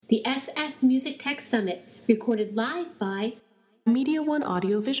the SF Music Tech Summit, recorded live by Media One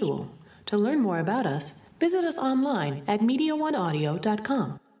Audio Visual. To learn more about us, visit us online at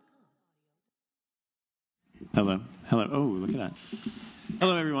MediaOneAudio.com. Hello. Oh, look at that.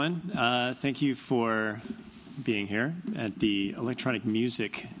 Hello, everyone. Thank you for being here at the electronic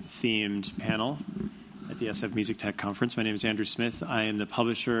music-themed panel at the SF Music Tech Conference. My name is Andrew Smith. I am the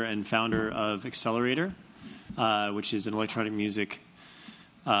publisher and founder of Accelerator, which is an electronic music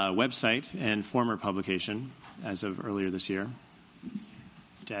website and former publication as of earlier this year.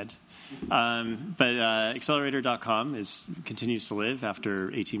 Dead. But Accelerator.com continues to live after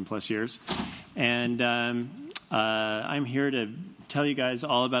 18-plus years. And I'm here to tell you guys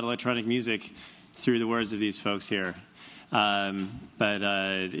all about electronic music through the words of these folks here. But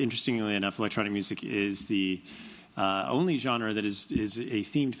interestingly enough, electronic music is the only genre that is a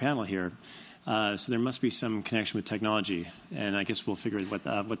themed panel here. So there must be some connection with technology, and I guess we'll figure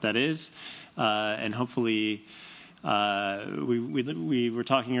what that is. And hopefully, we were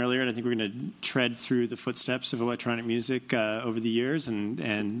talking earlier, and I think we're going to tread through the footsteps of electronic music over the years,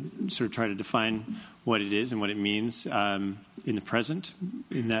 and sort of try to define what it is and what it means in the present.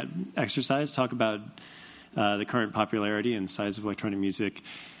 In that exercise, talk about the current popularity and size of electronic music,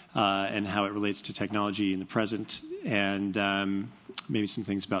 and how it relates to technology in the present, and maybe some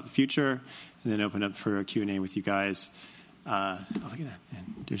things about the future. And then open up for a Q&A with you guys. Oh, look at that.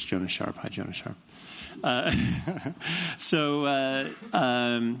 And there's Jonas Sharp. Hi, Jonas Sharp.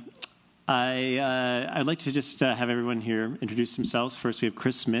 I'd like to just have everyone here introduce themselves. First, we have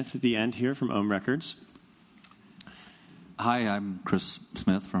Chris Smith at the end here from Ohm Records. Hi, I'm Chris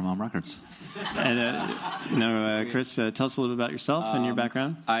Smith from Ohm Records. And Chris, tell us a little bit about yourself and your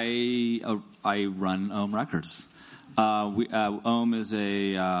background. I run Ohm Records. Ohm is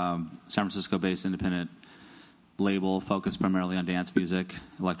a San Francisco-based independent label focused primarily on dance music,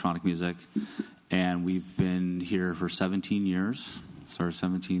 electronic music, and we've been here for 17 years. It's our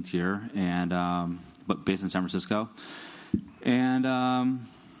 17th year, and but based in San Francisco, and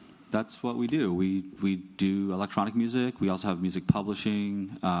that's what we do. We do electronic music. We also have music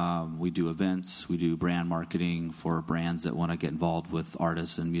publishing. We do events. We do brand marketing for brands that want to get involved with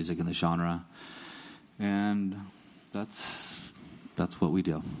artists and music in the genre, and that's what we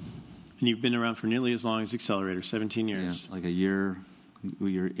do. And you've been around for nearly as long as Accelerator, 17 years. Yeah, like a year.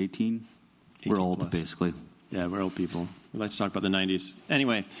 We're 18. We're old, plus. Basically. Yeah, we're old people. We like to talk about the 90s.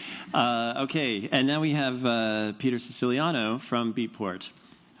 Anyway, okay. And now we have Peter Siciliano from Beatport.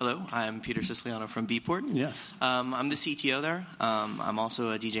 Hello, I'm Peter Siciliano from Beatport. Yes. I'm the CTO there. I'm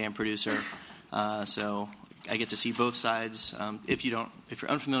also a DJ and producer, so I get to see both sides. If you're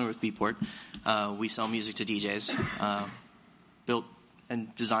unfamiliar with Beatport, we sell music to DJs, built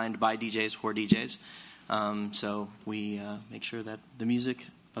and designed by DJs for DJs. So we make sure that the music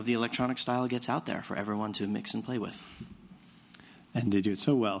of the electronic style gets out there for everyone to mix and play with. And they do it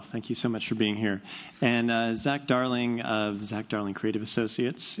so well. Thank you so much for being here. And Zach Darling of Zach Darling Creative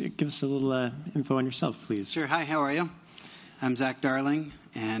Associates, give us a little info on yourself, please. Sure. Hi, how are you? I'm Zach Darling,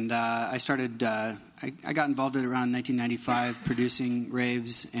 and I started... I got involved in around 1995 producing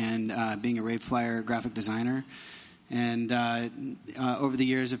raves and being a rave flyer graphic designer. And over the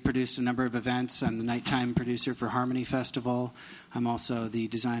years, I've produced a number of events. I'm the nighttime producer for Harmony Festival. I'm also the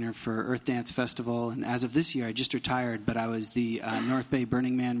designer for Earth Dance Festival. And as of this year, I just retired, but I was the North Bay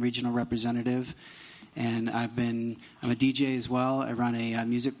Burning Man regional representative. And I'm a DJ as well. I run a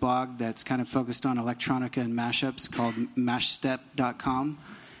music blog that's kind of focused on electronica and mashups called mashstep.com.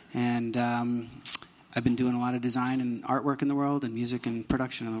 And I've been doing a lot of design and artwork in the world, and music and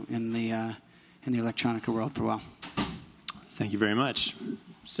production in the electronica world for a while. Thank you very much.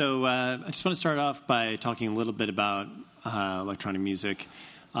 So I just want to start off by talking a little bit about electronic music,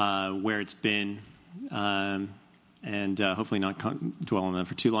 where it's been, and hopefully not dwell on that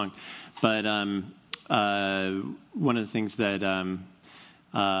for too long. But one of the things that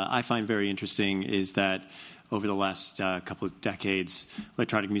I find very interesting is that over the last couple of decades,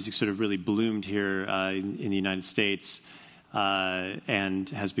 electronic music sort of really bloomed here in the United States and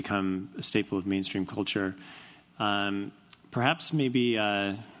has become a staple of mainstream culture. Perhaps maybe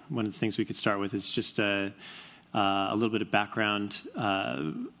one of the things we could start with is just a little bit of background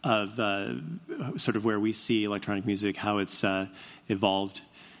of sort of where we see electronic music, how it's evolved,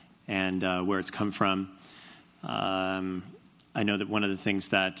 and where it's come from. I know that one of the things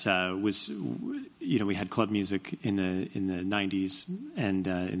that was, we had club music in the 90s and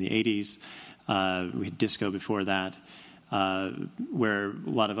in the 80s. We had disco before that. Where a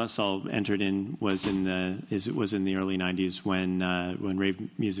lot of us all entered in was in the early 90s when rave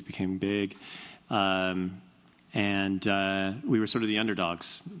music became big, and we were sort of the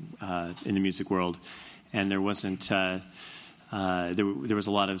underdogs. in the music world, and there wasn't. There was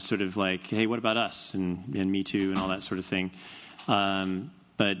a lot of sort of like, hey, what about us, and Me Too and all that sort of thing.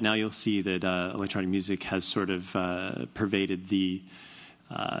 But now you'll see that electronic music has sort of pervaded the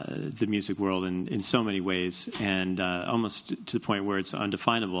music world in so many ways, and almost to the point where it's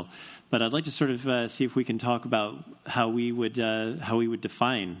undefinable. But I'd like to sort of see if we can talk about how we would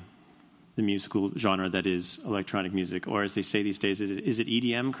define the musical genre that is electronic music, or as they say these days, is it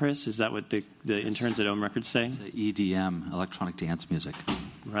EDM, Chris? Is that what the interns at Ohm Records say? It's EDM, electronic dance music.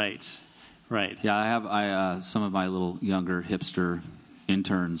 Right. Yeah, I some of my little younger hipster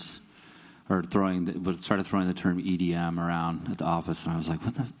interns are started throwing the term EDM around at the office, and I was like,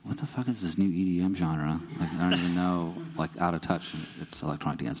 what the fuck is this new EDM genre? Like, I don't even know, like, out of touch. It's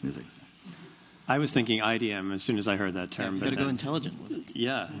electronic dance music. I was thinking IDM as soon as I heard that term. Got to go intelligent with it.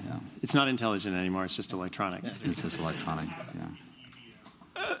 Yeah. It's not intelligent anymore. It's just electronic. Yeah. It's just electronic,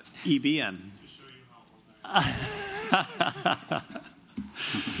 yeah. EBM.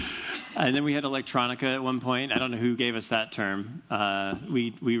 And then we had electronica at one point. I don't know who gave us that term.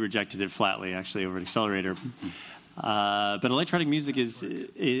 We rejected it flatly, actually, over at Accelerator. But electronic music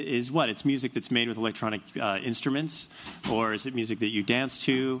is what? It's music that's made with electronic instruments, or is it music that you dance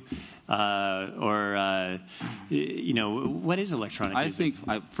to, or what is electronic music?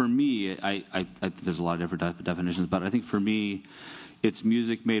 I think for me, I there's a lot of different definitions, but I think for me, it's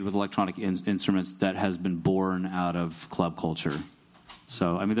music made with electronic instruments that has been born out of club culture.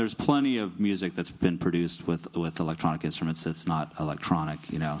 So, I mean, there's plenty of music that's been produced with electronic instruments that's not electronic,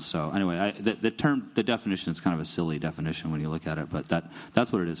 So, anyway, the definition is kind of a silly definition when you look at it, but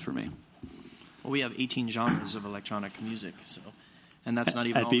that's what it is for me. Well, we have 18 genres of electronic music, and that's not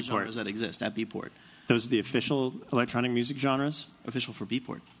even all the genres that exist at Beatport. Those are the official electronic music genres? Official for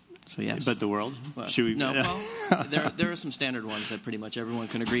Beatport. So, yes. But the world? Well, there are some standard ones that pretty much everyone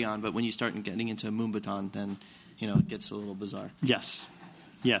can agree on, but when you start getting into Moombahton, then, it gets a little bizarre.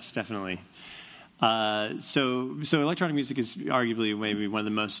 Yes, definitely. So electronic music is arguably maybe one of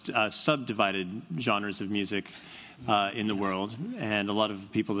the most subdivided genres of music in the world, and a lot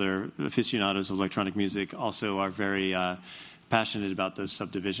of people that are aficionados of electronic music also are very passionate about those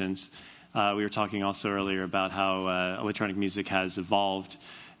subdivisions. We were talking also earlier about how electronic music has evolved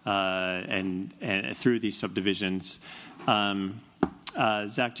and through these subdivisions.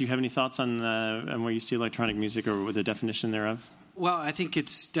 Zach, do you have any thoughts on where you see electronic music or the definition thereof? Well, I think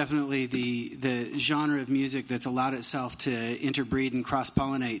it's definitely the genre of music that's allowed itself to interbreed and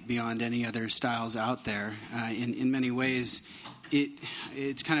cross-pollinate beyond any other styles out there. In many ways,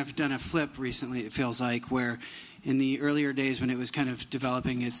 it's kind of done a flip recently, it feels like, where in the earlier days when it was kind of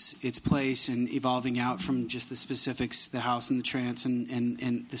developing its place and evolving out from just the specifics, the house and the trance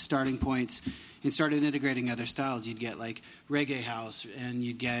and the starting points, it started integrating other styles. You'd get like reggae house, and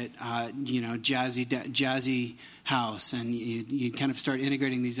you'd get jazzy house, and you'd kind of start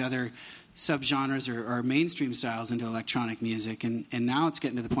integrating these other subgenres or mainstream styles into electronic music. And now it's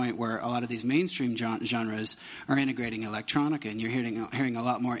getting to the point where a lot of these mainstream genres are integrating electronica, and you're hearing a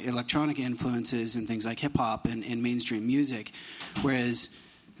lot more electronic influences and things like hip hop and mainstream music, whereas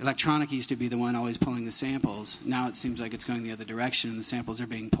electronic used to be the one always pulling the samples. Now it seems like it's going the other direction, and the samples are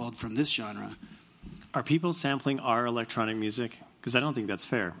being pulled from this genre. Are people sampling our electronic music? Because I don't think that's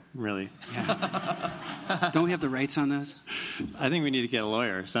fair, really. Yeah. Don't we have the rights on those? I think we need to get a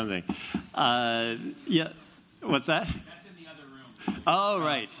lawyer or something. Yeah. What's that? That's in the other room. Oh,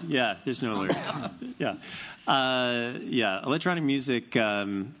 right. Yeah, there's no lawyer. Yeah. Electronic music, for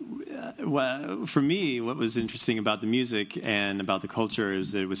me, what was interesting about the music and about the culture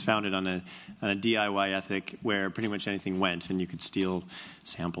is that it was founded on a DIY ethic where pretty much anything went, and you could steal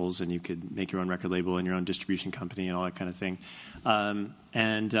samples and you could make your own record label and your own distribution company and all that kind of thing.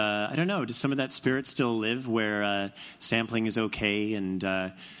 And I don't know, does some of that spirit still live where sampling is okay, and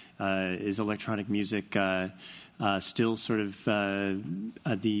is electronic music still sort of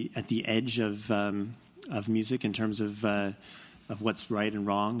at the edge of music in terms of what's right and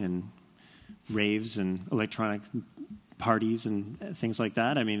wrong, and raves and electronic parties and things like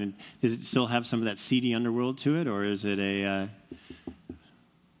that? I mean, does it still have some of that seedy underworld to it, or is it a...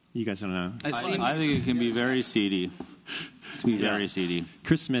 you guys don't know. I think it can be very seedy. Very seedy.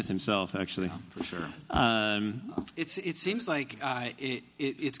 Chris Smith himself, actually. Yeah, for sure. It seems like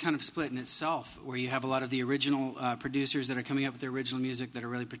it's kind of split in itself, where you have a lot of the original producers that are coming up with the original music that are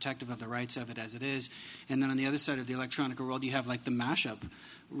really protective of the rights of it as it is, and then on the other side of the electronica world, you have like the mashup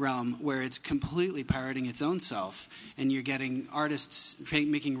realm, where it's completely pirating its own self, and you're getting artists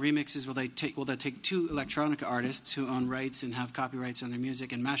making remixes where they take two electronica artists who own rights and have copyrights on their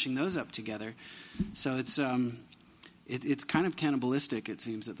music and mashing those up together. So it's it's kind of cannibalistic, it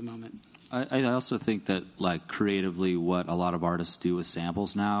seems, at the moment. I also think that, like, creatively, what a lot of artists do with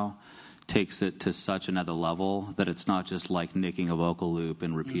samples now takes it to such another level that it's not just like nicking a vocal loop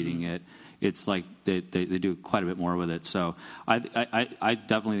and repeating it. It's like they do quite a bit more with it. So I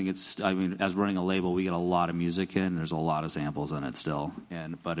definitely think it's, I mean, as running a label, we get a lot of music in. There's a lot of samples in it still,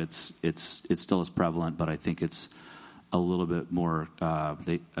 but it's still as prevalent. But I think it's a little bit more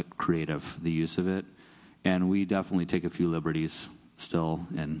creative, the use of it, and we definitely take a few liberties still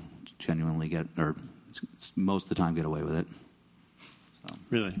and genuinely most of the time get away with it. So.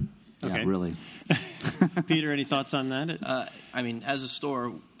 Really? Okay. Yeah, really. Peter, any thoughts on that? I mean, as a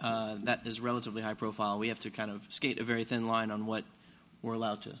store that is relatively high profile, we have to kind of skate a very thin line on what we're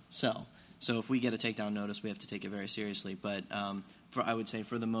allowed to sell. So if we get a takedown notice, we have to take it very seriously. But I would say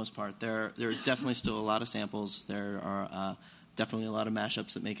for the most part, there are definitely still a lot of samples. There are definitely a lot of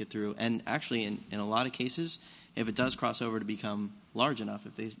mashups that make it through. And actually, in a lot of cases, if it does cross over to become large enough,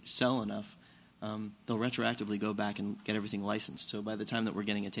 if they sell enough, they'll retroactively go back and get everything licensed. So by the time that we're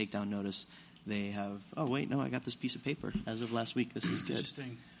getting a takedown notice, they have, oh, wait, no, I got this piece of paper as of last week. This is good.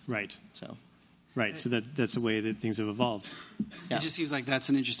 Interesting. Right. So That's the way that things have evolved. Yeah. It just seems like that's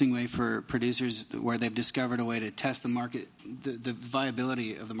an interesting way for producers where they've discovered a way to test the market, the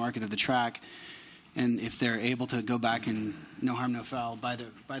viability of the market of the track. And if they're able to go back and no harm, no foul, buy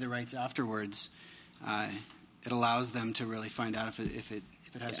the rights afterwards, it allows them to really find out if it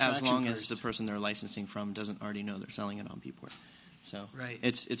has traction as long first. as the person they're licensing from doesn't already know they're selling it on Beatport. So Right.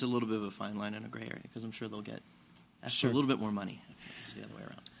 it's a little bit of a fine line and a gray area because I'm sure they'll get asked for a little bit more money if it's the other way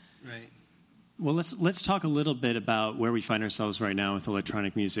around. Right. Well, let's talk a little bit about where we find ourselves right now with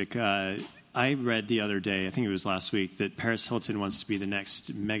electronic music. I read the other day, I think it was last week, that Paris Hilton wants to be the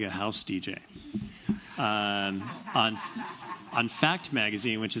next mega house DJ. On Fact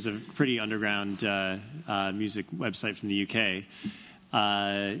Magazine, which is a pretty underground music website from the UK,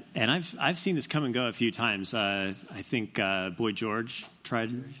 and I've seen this come and go a few times. I think Boy George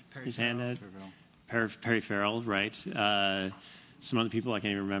tried his hand at Perry Farrell, right? Some other people I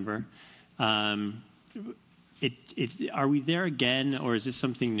can't even remember. Are we there again, or is this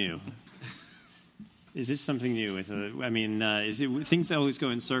something new? Is this something new? Is it things always go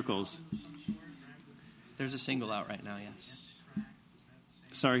in circles? There's a single out right now, yes.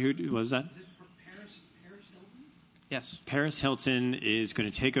 Sorry, who was that? Yes. Paris Hilton is going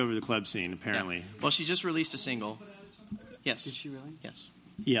to take over the club scene, apparently. Yeah. Well, she just released a single. Yes. Did she really? Yes.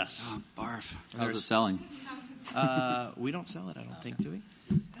 Yes. Oh, barf. How's it selling? We don't sell it, I don't think, do we?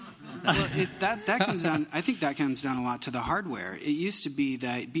 Well, that comes down. I think that comes down a lot to the hardware. It used to be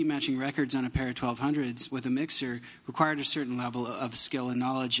that beat matching records on a pair of 1200s with a mixer required a certain level of skill and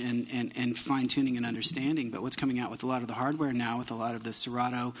knowledge and fine tuning and understanding. But what's coming out with a lot of the hardware now, with a lot of the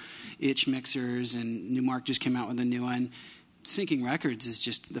Serato itch mixers, and Newmark just came out with a new one. Syncing records is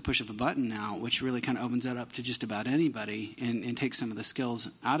just the push of a button now, which really kind of opens that up to just about anybody and takes some of the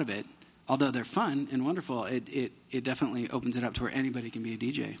skills out of it. Although they're fun and wonderful, it definitely opens it up to where anybody can be a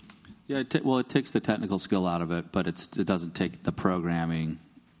DJ. Yeah, it takes the technical skill out of it, but it doesn't take the programming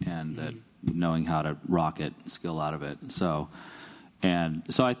and the knowing how to rock it skill out of it. So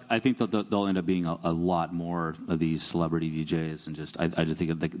I think that they'll end up being a lot more of these celebrity DJs, and just I just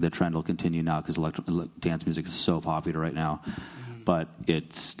think the trend will continue now because dance music is so popular right now. But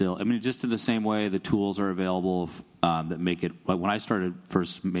it's still, I mean, just in the same way the tools are available that make it. Like when I started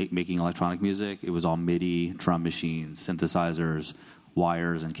first making electronic music, it was all MIDI, drum machines, synthesizers,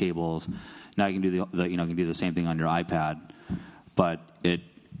 wires, and cables. Now you can do you can do the same thing on your iPad, but it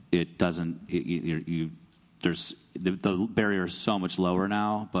doesn't. There's the barrier is so much lower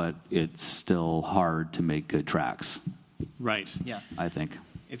now, but it's still hard to make good tracks. Right. Yeah. I think.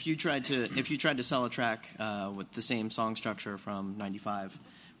 If you tried to sell a track with the same song structure from '95,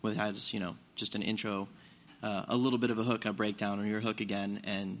 where it has just an intro, a little bit of a hook, a breakdown, or your hook again,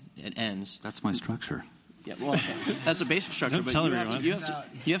 and it ends. That's my structure. Yeah, well, that's a basic structure, Don't but tell you everyone.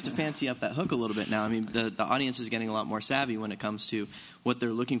 you have to fancy up that hook a little bit now. I mean, the audience is getting a lot more savvy when it comes to what they're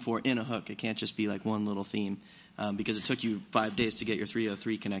looking for in a hook. It can't just be like one little theme, because it took you 5 days to get your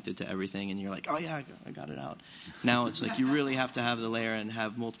 303 connected to everything, and you're like, oh yeah, I got it out. Now it's like you really have to have the layer and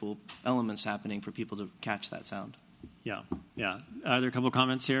have multiple elements happening for people to catch that sound. Yeah. Are there a couple of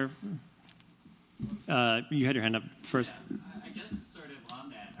comments here? You had your hand up first. I guess sort of on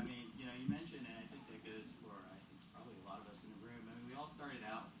that. I mean, you mentioned, and I think that goes for probably a lot of us in the room. I mean, we all started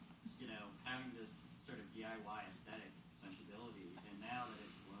out, having this sort of DIY aesthetic sensibility, and now that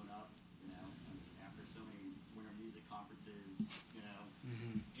it's blown up, after so many Winter Music conferences,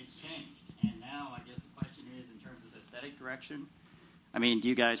 it's changed. And now I guess the question is, in terms of aesthetic direction, I mean, do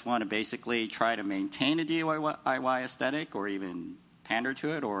you guys want to basically try to maintain a DIY aesthetic or even pander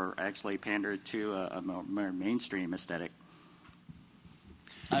to it, or actually pander to a more mainstream aesthetic?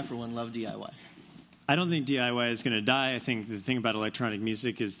 I, for one, love DIY. I don't think DIY is going to die. I think the thing about electronic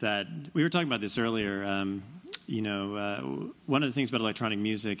music is that we were talking about this earlier. One of the things about electronic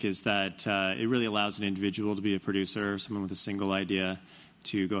music is that it really allows an individual to be a producer, someone with a single idea,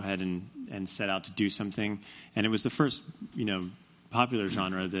 to go ahead and set out to do something. And it was the first, popular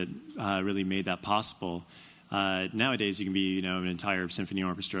genre that really made that possible. Nowadays, you can be, an entire symphony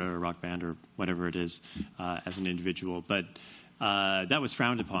orchestra or rock band or whatever it is as an individual. But that was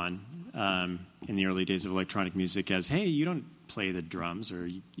frowned upon in the early days of electronic music as, hey, you don't play the drums, or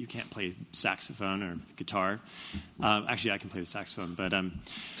you can't play saxophone or guitar. Actually, I can play the saxophone, but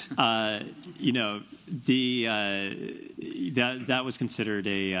that was considered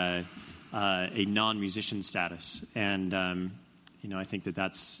a non-musician status, and I think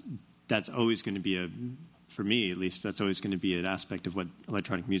that's always going to be for me at least, that's always going to be an aspect of what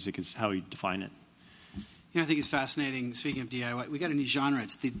electronic music is, how you define it. I think it's fascinating. Speaking of DIY, we got a new genre.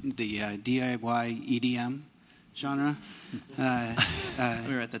 It's the DIY EDM genre. Let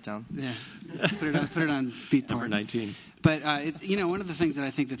me write that down. Yeah, put it on Beatport. Number 19. But one of the things that I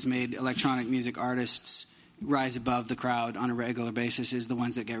think that's made electronic music artists rise above the crowd on a regular basis is the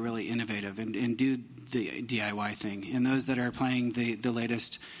ones that get really innovative and do the DIY thing, and those that are playing the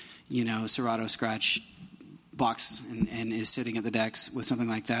latest, Serato scratch box and is sitting at the decks with something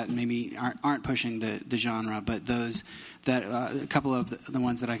like that, and maybe aren't pushing the genre, but those that a couple of the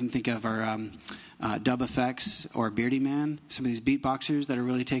ones that I can think of are Dub Effects or Beardy Man, some of these beatboxers that are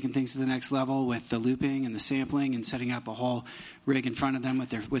really taking things to the next level with the looping and the sampling and setting up a whole rig in front of them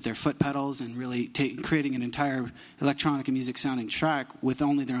with their foot pedals and really creating an entire electronic and music sounding track with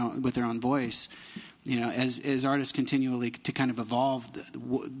their own voice. As artists continually to kind of evolve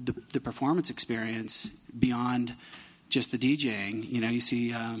the performance experience beyond just the DJing, you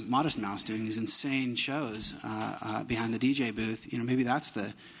see Modest Mouse doing these insane shows behind the DJ booth. Maybe that's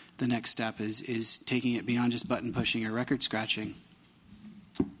the next step is taking it beyond just button pushing or record scratching.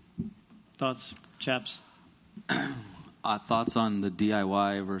 Thoughts, chaps? Thoughts on the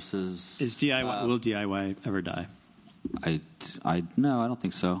DIY versus... Will DIY ever die? No, I don't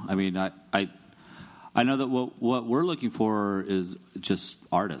think so. I mean, I know that what we're looking for is just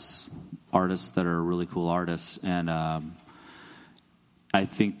artists that are really cool artists, and I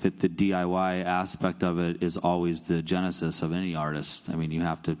think that the DIY aspect of it is always the genesis of any artist. I mean, you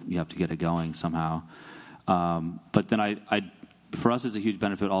have to get it going somehow. But then for us, it's a huge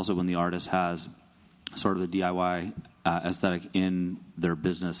benefit also when the artist has sort of the DIY aesthetic in their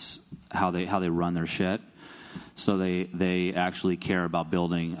business, how they run their shit. So they actually care about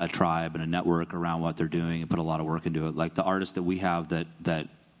building a tribe and a network around what they're doing and put a lot of work into it. Like the artists that we have that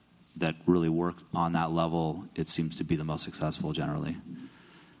really work on that level, it seems to be the most successful generally.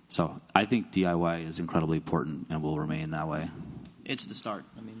 So I think DIY is incredibly important and will remain that way. It's the start.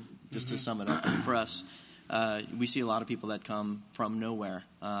 I mean, just to sum it up, for us, we see a lot of people that come from nowhere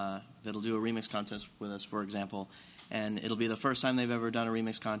that'll do a remix contest with us, for example, and it'll be the first time they've ever done a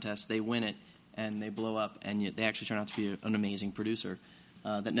remix contest. They win it, and they blow up, and they actually turn out to be an amazing producer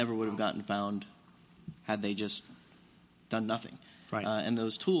that never would have gotten found had they just done nothing. Right. And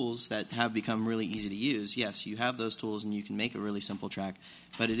those tools that have become really easy to use, yes, you have those tools and you can make a really simple track,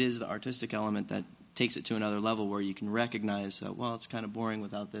 but it is the artistic element that takes it to another level where you can recognize that, well, it's kind of boring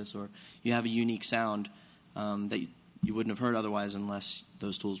without this, or you have a unique sound that you wouldn't have heard otherwise unless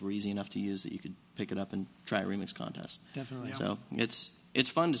those tools were easy enough to use that you could pick it up and try a remix contest. Definitely. So it's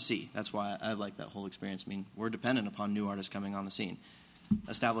fun to see. That's why I like that whole experience. I mean, we're dependent upon new artists coming on the scene.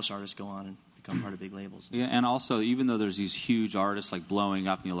 Established artists go on and become part of big labels. Yeah, and also, even though there's these huge artists like blowing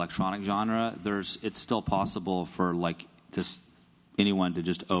up in the electronic genre, it's still possible for like anyone to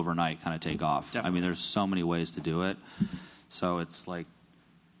just overnight kind of take off. Definitely. I mean, there's so many ways to do it. So it's like,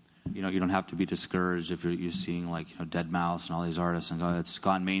 you don't have to be discouraged if you're seeing like Deadmau5 and all these artists and go, it's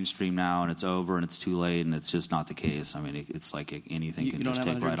gone mainstream now and it's over and it's too late, and it's just not the case. I mean, it's like anything can just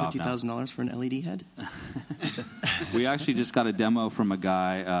take right off now. You don't have $150,000 for an LED head? We actually just got a demo from a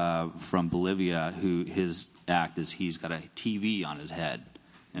guy from Bolivia who his act is he's got a TV on his head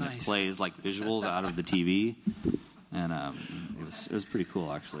and It plays like visuals out of the TV, and it was pretty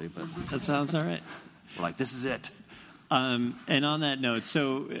cool actually. But That sounds all right. we're like, this is it. And on that note,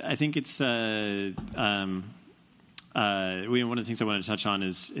 so I think it's one of the things I want to touch on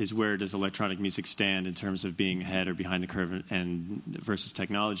is where does electronic music stand in terms of being ahead or behind the curve and versus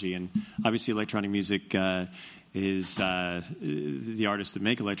technology. And obviously, electronic music is the artists that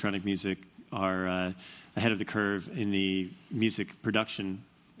make electronic music are ahead of the curve in the music production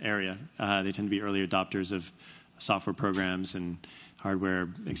area. They tend to be early adopters of software programs and hardware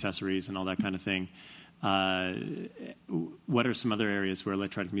accessories and all that kind of thing. What are some other areas where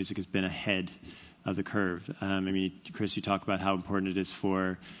electronic music has been ahead of the curve? I mean, Chris, you talk about how important it is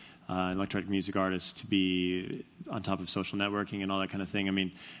for electronic music artists to be on top of social networking and all that kind of thing. I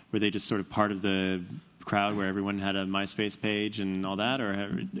mean, were they just sort of part of the crowd where everyone had a MySpace page and all that, or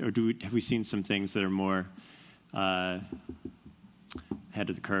have we seen some things that are more ahead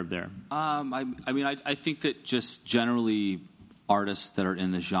of the curve there? I think that just generally artists that are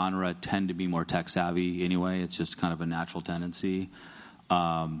in the genre tend to be more tech savvy anyway. It's just kind of a natural tendency.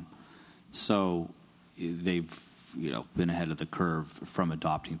 So they've been ahead of the curve from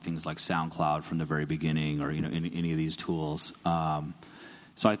adopting things like SoundCloud from the very beginning, or any of these tools.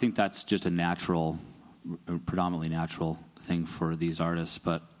 So I think that's just a predominantly natural thing for these artists.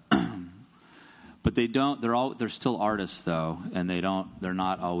 But they don't. They're still artists though, and they're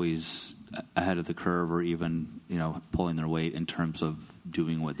not always ahead of the curve, or even pulling their weight in terms of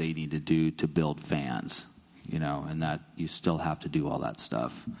doing what they need to do to build fans. And that you still have to do all that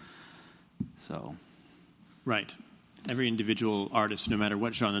stuff. So. Right. Every individual artist, no matter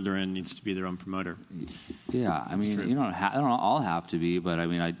what genre they're in, needs to be their own promoter. Yeah, I mean, you don't all have to be, but I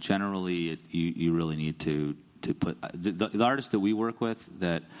mean, you really need to put the artists that we work with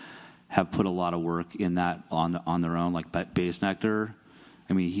that have put a lot of work in that on their own, like Bass Nectar.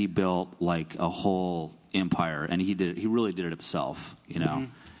 I mean, he built like a whole empire, and he really did it himself,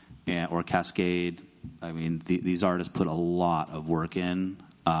 or Cascade. I mean, these artists put a lot of work in.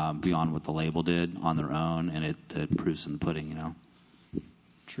 Beyond what the label did on their own, and it proves in the pudding,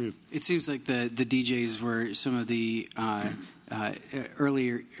 True. It seems like the DJs were some of the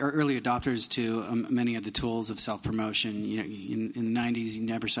early adopters to many of the tools of self-promotion. In the 90s, you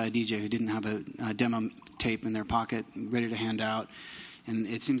never saw a DJ who didn't have a demo tape in their pocket ready to hand out. And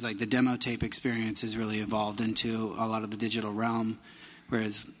it seems like the demo tape experience has really evolved into a lot of the digital realm,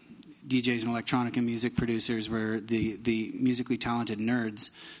 whereas DJs and electronic and music producers were the musically talented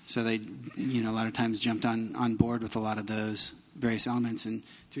nerds, so they, a lot of times jumped on board with a lot of those various elements. And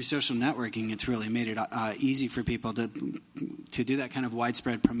through social networking, it's really made it easy for people to do that kind of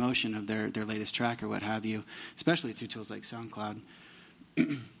widespread promotion of their latest track or what have you, especially through tools like SoundCloud.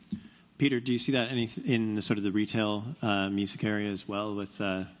 Peter, do you see that in the sort of the retail music area as well with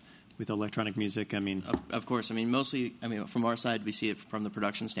electronic music? I mean, of course. I mean, mostly. I mean, from our side, we see it from the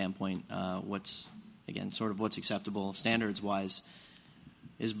production standpoint. What's acceptable standards wise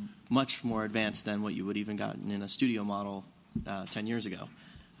is much more advanced than what you would even gotten in a studio model 10 years ago.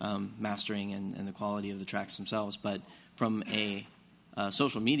 Mastering and the quality of the tracks themselves, but from a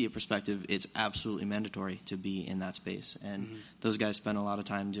social media perspective, it's absolutely mandatory to be in that space. And those guys spend a lot of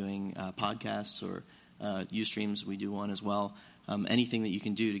time doing podcasts or Ustreams. We do one as well. Anything that you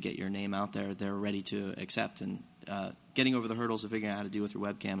can do to get your name out there, they're ready to accept. And getting over the hurdles of figuring out how to do with your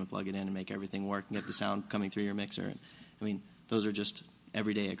webcam and plug it in and make everything work and get the sound coming through your mixer. And, I mean, those are just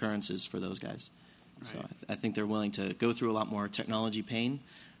everyday occurrences for those guys. Right. So I think they're willing to go through a lot more technology pain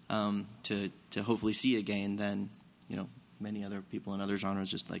to hopefully see a gain than many other people in other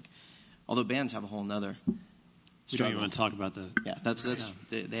genres. Just like, although bands have a whole nother. We don't even want to talk about that. Yeah, that's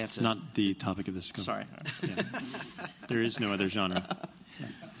they have it's to. not the topic of this. Sorry. Yeah. There is no other genre. Yeah.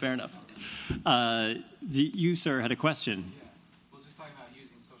 Fair enough. You, sir, had a question. Yeah. Well, just talking about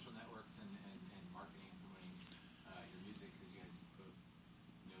using social networks and marketing and promoting your music, because you guys both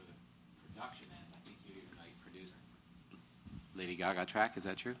know the production end. I think you even produced Lady Gaga track. Is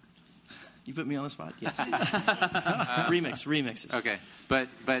that true? You put me on the spot. Yes. Remixes. Okay, but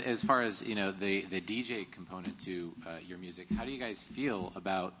as far as the DJ component to your music, how do you guys feel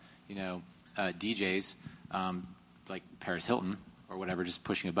about DJs like Paris Hilton or whatever, just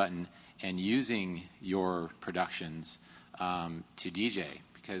pushing a button and using your productions to DJ?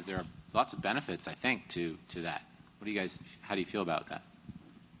 Because there are lots of benefits, I think, to that. How do you feel about that?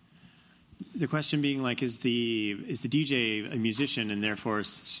 The question being like, is the DJ a musician and therefore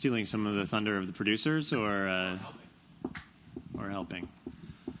stealing some of the thunder of the producers, or helping?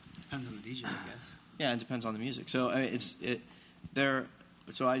 Depends on the DJ, I guess. Yeah, it depends on the music. So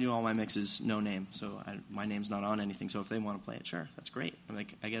So I do all my mixes no name. So my name's not on anything. So if they want to play it, sure, that's great.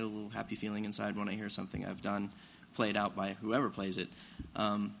 I get a little happy feeling inside when I hear something I've done played out by whoever plays it.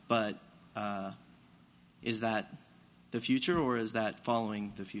 But is that the future, or is that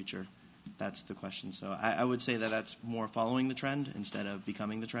following the future? That's the question. So I would say that that's more following the trend instead of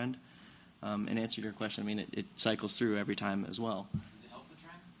becoming the trend. And answer to your question, I mean, it cycles through every time as well. Does it help the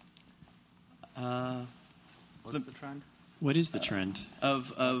trend? What's the trend? What is the trend?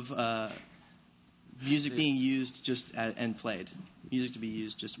 Of music being used and played. Music to be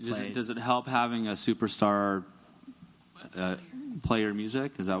used just to play. Does it help having a superstar play your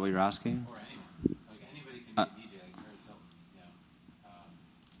music? Is that what you're asking? Or anyone. Like anybody can be a DJ, like Paris Hilton. You know.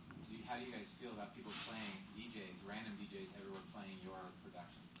 So how do you guys feel about people playing DJs, random DJs everywhere playing your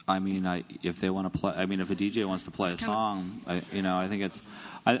production? I mean, if they want to play, I mean, if a DJ wants to play a song, I think it's,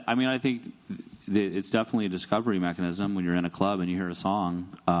 I think it's definitely a discovery mechanism when you're in a club and you hear a song.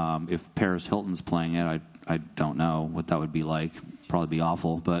 If Paris Hilton's playing it, I don't know what that would be like. Probably be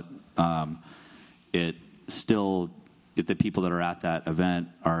awful, but it still, if the people that are at that event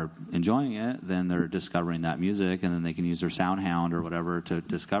are enjoying it, then they're discovering that music, and then they can use their SoundHound or whatever to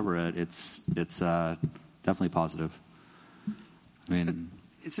discover it. It's definitely positive. I mean,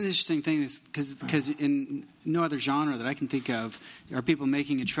 it's an interesting thing because in no other genre that I can think of are people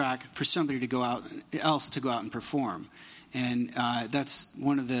making a track for somebody to go out and perform. And that's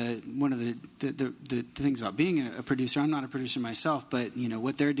one of the things about being a producer. I'm not a producer myself, but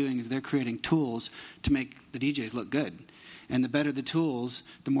what they're doing is they're creating tools to make the DJs look good. And the better the tools,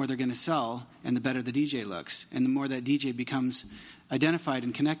 the more they're going to sell, and the better the DJ looks, and the more that DJ becomes identified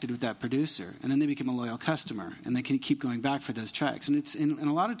and connected with that producer, and then they become a loyal customer, and they can keep going back for those tracks. And and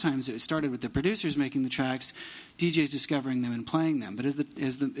a lot of times it started with the producers making the tracks, DJs discovering them and playing them. But as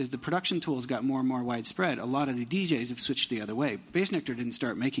the production tools got more and more widespread, a lot of the DJs have switched the other way. Bassnectar didn't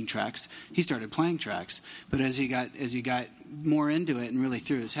start making tracks; he started playing tracks. But as he got more into it and really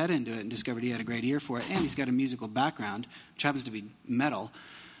threw his head into it and discovered he had a great ear for it, and he's got a musical background, which happens to be metal,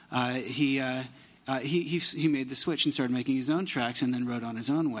 he made the switch and started making his own tracks and then rode on his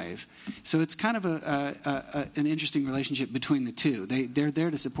own wave. So it's kind of an interesting relationship between the two. They're there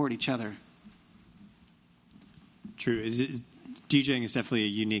to support each other. True. DJing is definitely a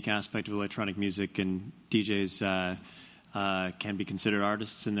unique aspect of electronic music, and DJs can be considered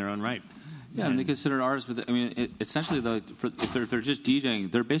artists in their own right. Yeah, and they consider artists, but I mean, essentially, if they're just DJing,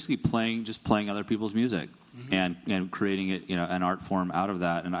 they're basically playing other people's music, and creating it, an art form out of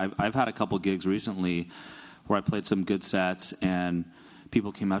that. And I've had a couple gigs recently where I played some good sets, and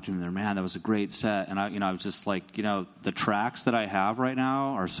people came up to me and they're, man, that was a great set. And I was just like, the tracks that I have right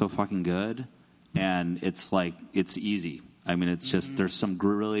now are so fucking good, and it's like it's easy. I mean, it's just there's some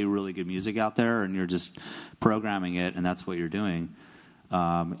really, really good music out there, and you're just programming it, and that's what you're doing.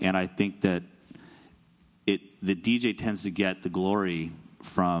 And I think that the DJ tends to get the glory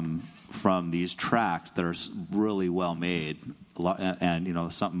from these tracks that are really well made, and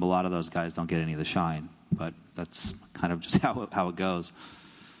a lot of those guys don't get any of the shine. But that's kind of just how it goes.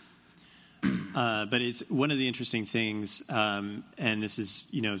 But it's one of the interesting things, and this is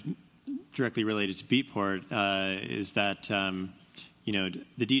directly related to Beatport, is that.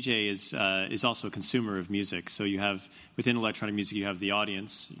 The DJ is also a consumer of music. So you have, within electronic music, you have the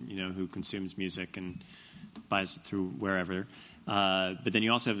audience, who consumes music and buys it through wherever. But then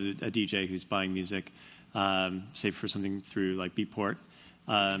you also have a DJ who's buying music, say for something through like Beatport,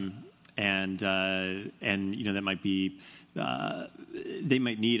 and that might be they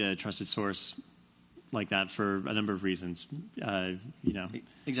might need a trusted source like that for a number of reasons.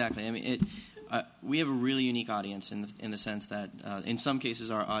 Exactly. I mean, we have a really unique audience in the sense that in some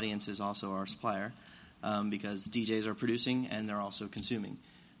cases our audience is also our supplier, because DJs are producing and they're also consuming.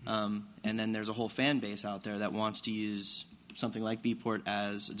 And then there's a whole fan base out there that wants to use something like Beatport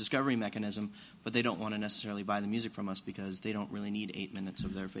as a discovery mechanism, but they don't want to necessarily buy the music from us because they don't really need 8 minutes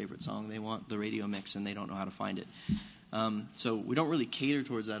of their favorite song. They want the radio mix and they don't know how to find it. So we don't really cater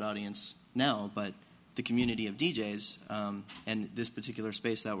towards that audience now, but the community of DJs and this particular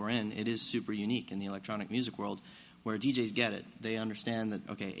space that we're in, it is super unique in the electronic music world, where DJs get it. They understand that,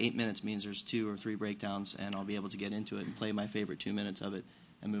 okay, 8 minutes means there's 2 or 3 breakdowns, and I'll be able to get into it and play my favorite 2 minutes of it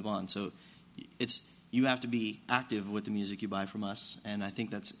and move on. So you have to be active with the music you buy from us, and I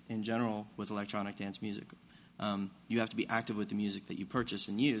think that's in general with electronic dance music. You have to be active with the music that you purchase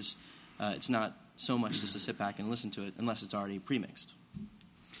and use. It's not so much just to sit back and listen to it unless it's already pre-mixed.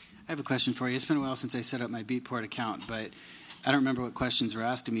 I have a question for you. It's been a while since I set up my Beatport account, but I don't remember what questions were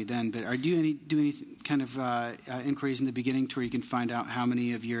asked of me then. But do you do any kind of inquiries in the beginning to where you can find out how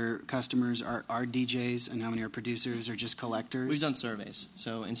many of your customers are DJs and how many are producers or just collectors? We've done surveys.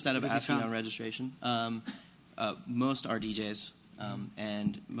 So instead of asking on registration, most are DJs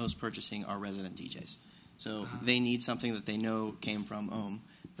and most purchasing are resident DJs. So they need something that they know came from Ohm,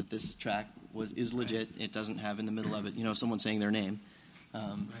 that this track is legit. It doesn't have in the middle of it, someone saying their name.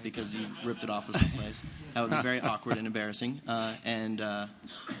 Because you ripped it off of someplace. That would be very awkward and embarrassing. And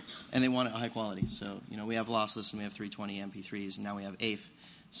they want it high quality. So, we have lossless and we have 320 MP3s, and now we have AIF.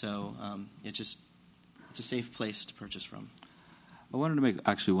 So it's a safe place to purchase from. I wanted to make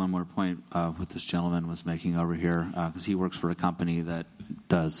actually one more point what this gentleman was making over here, because he works for a company that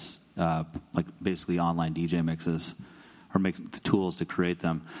does like basically online DJ mixes, or makes the tools to create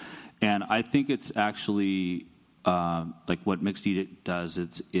them. And I think it's actually like what MixDJ does.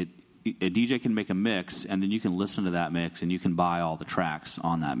 A DJ can make a mix, and then you can listen to that mix, and you can buy all the tracks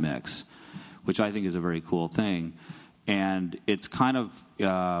on that mix, which I think is a very cool thing. And it's kind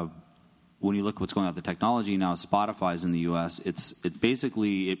of when you look at what's going on with the technology now, Spotify's in the U.S.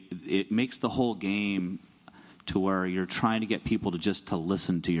 It makes the whole game to where you're trying to get people to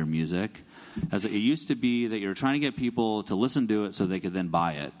listen to your music. As it used to be that you're trying to get people to listen to it so they could then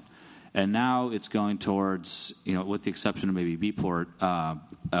buy it. And now it's going towards, with the exception of maybe Beatport,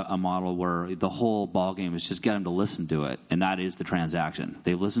 a model where the whole ballgame is just get them to listen to it, and that is the transaction.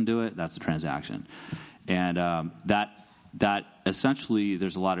 They listen to it, that's the transaction. And that essentially,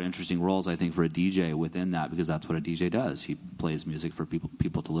 there's a lot of interesting roles, I think, for a DJ within that, because that's what a DJ does. He plays music for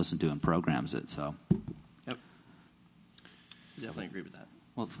people to listen to and programs it. So, yep, definitely agree with that.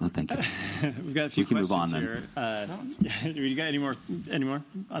 Well, thank you. We've got a few questions move on, here. Do you got any more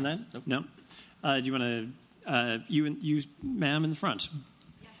on that? Nope. No. Do you want to you, ma'am, in the front?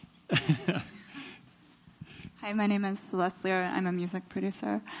 Yes. Hi, my name is Celeste Lear. I'm a music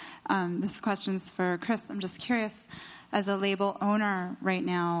producer. This question's for Chris. I'm just curious, as a label owner right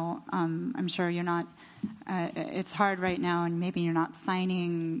now, I'm sure you're not, it's hard right now, and maybe you're not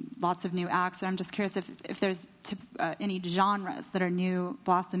signing lots of new acts. And I'm just curious if there's any genres that are new,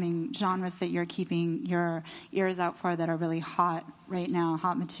 blossoming genres that you're keeping your ears out for that are really hot right now,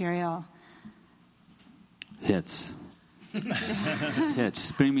 hot material. Hits. Hits.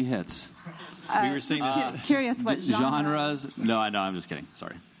 Just bring me hits. We were saying curious what genres. No, I know. I'm just kidding.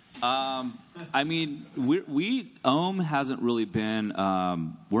 Sorry. I mean, Ohm hasn't really been.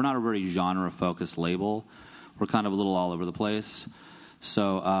 We're not a very genre-focused label. We're kind of a little all over the place.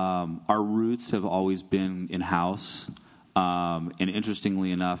 So our roots have always been in house, and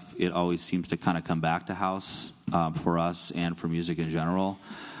interestingly enough, it always seems to kind of come back to house for us and for music in general.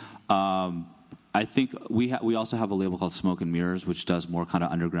 I think we also have a label called Smoke and Mirrors, which does more kind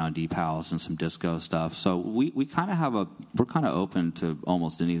of underground deep house and some disco stuff. So we kind of we're kind of open to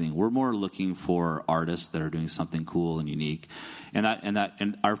almost anything. We're more looking for artists that are doing something cool and unique,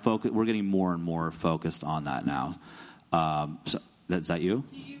 and our focus. We're getting more and more focused on that now. So is that you?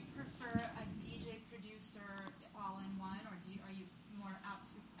 Do you prefer a DJ producer all in one, or are you more apt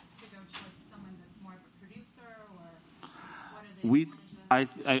to go towards someone that's more of a producer, or what are the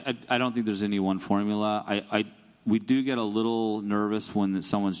I don't think there's any one formula. We do get a little nervous when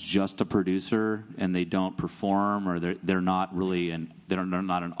someone's just a producer and they don't perform, or they're not really they're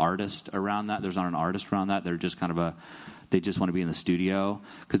not an artist around that. There's not an artist around that. They're just kind of they just want to be in the studio,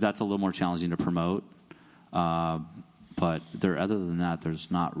 because that's a little more challenging to promote. But other than that, there's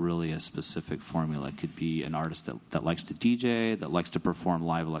not really a specific formula. It could be an artist that likes to DJ, that likes to perform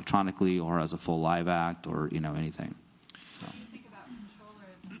live electronically, or has a full live act, or anything.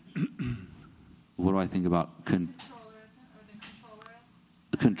 What do I think about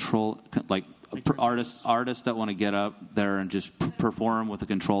artists that want to get up there and just perform with a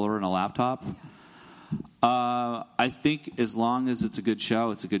controller and a laptop? I think as long as it's a good show,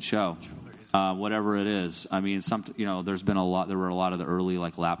 it's a good show. Whatever it is. I mean, there's been a lot. There were a lot of the early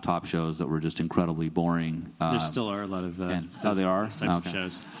laptop shows that were just incredibly boring. There still are a lot of they are types of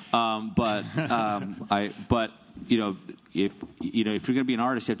shows. If you're going to be an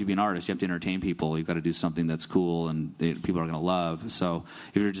artist, you have to be an artist. You have to entertain people. You've got to do something that's cool and people are going to love. So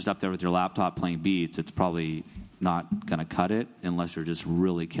if you're just up there with your laptop playing beats, it's probably not going to cut it unless you're just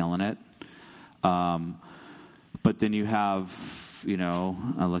really killing it. But then you have,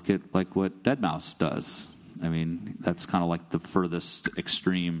 I look at what Deadmau5 does. I mean, that's kind of like the furthest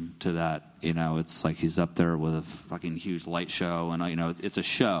extreme to that. It's like he's up there with a fucking huge light show, and it's a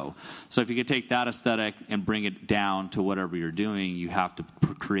show. So if you could take that aesthetic and bring it down to whatever you're doing, you have to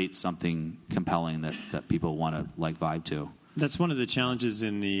create something compelling that people want to vibe to. That's one of the challenges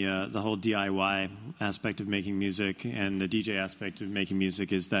in the whole DIY aspect of making music and the DJ aspect of making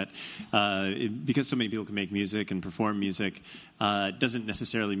music is that because so many people can make music and perform music, it doesn't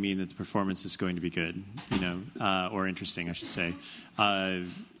necessarily mean that the performance is going to be good, or interesting, I should say.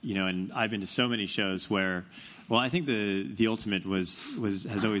 And I've been to so many shows where, I think the ultimate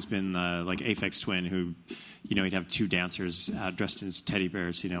has always been like Aphex Twin, who, he'd have two dancers dressed as teddy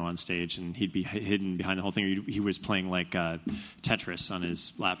bears, on stage, and he'd be hidden behind the whole thing. Or he was playing Tetris on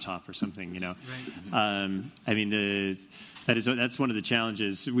his laptop or something, Right. I mean, That's one of the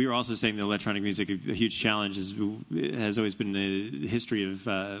challenges. We were also saying that electronic music, a huge challenge has always been the history of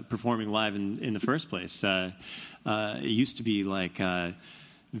performing live in the first place. It used to be like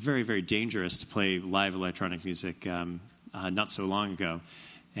very, very dangerous to play live electronic music not so long ago,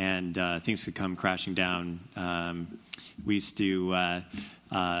 and things could come crashing down. We used to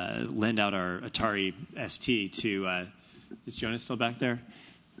lend out our Atari ST to, is Jonah still back there?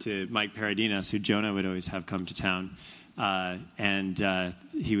 To Mike Paradinas, who Jonah would always have come to town. And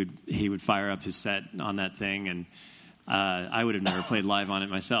he would fire up his set on that thing, and I would have never played live on it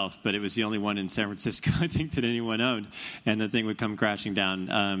myself, but it was the only one in San Francisco I think that anyone owned, and the thing would come crashing down,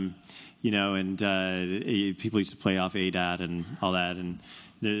 and people used to play off ADAT and all that, and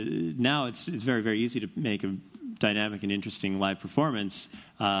now it's very, very easy to make a dynamic and interesting live performance,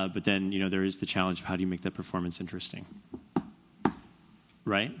 but then there is the challenge of how do you make that performance interesting,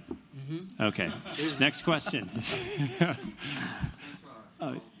 right? Mm-hmm. Okay. Next question.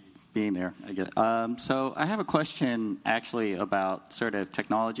 Being there, I guess. So I have a question actually about sort of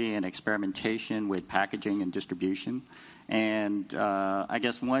technology and experimentation with packaging and distribution. And I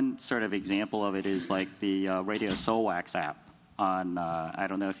guess one sort of example of it is like the Radio Soulwax app. I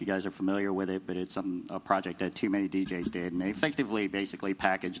don't know if you guys are familiar with it, but it's a project that Too Many DJs did. And they effectively basically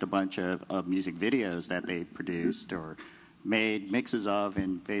packaged a bunch of music videos that they produced or made mixes of,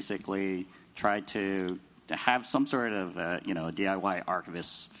 and basically tried to have some sort of a DIY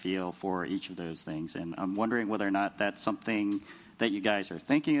archivist feel for each of those things. And I'm wondering whether or not that's something that you guys are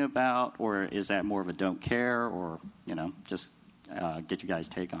thinking about, or is that more of a don't care, or just get you guys'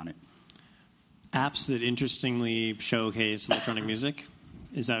 take on it. Apps that interestingly showcase electronic music?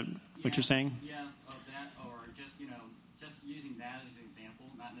 Is that what you're saying? Yeah, of that, or just just using that as an example,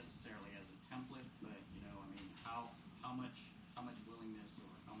 not necessarily as a template, but how much willingness or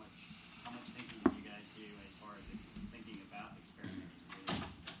how much thinking do you guys do as far as thinking about experimenting with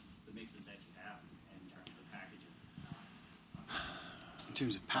the mixes that you have in terms of packaging? In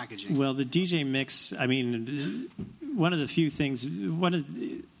terms of packaging. Well, the DJ mix. One of the few things.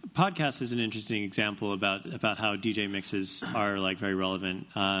 Podcast is an interesting example about how DJ mixes are like very relevant.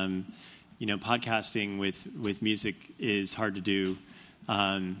 Podcasting with music is hard to do,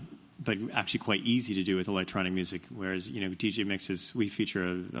 but actually quite easy to do with electronic music. Whereas DJ mixes, we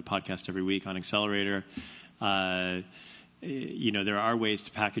feature a podcast every week on Accelerator. There are ways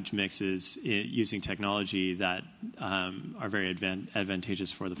to package mixes using technology that are very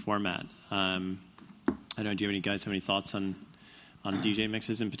advantageous for the format. I don't know. Do you guys have any thoughts on DJ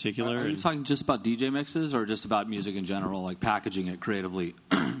mixes in particular? Are you talking just about DJ mixes or just about music in general, like packaging it creatively?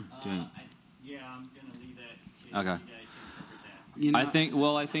 I'm going to leave that to okay. you guys to interpret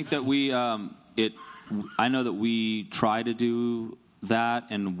that. I think that we, I know that we try to do that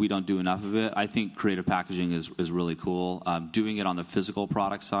and we don't do enough of it. I think creative packaging is really cool. Doing it on the physical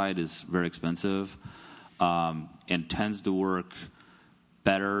product side is very expensive and tends to work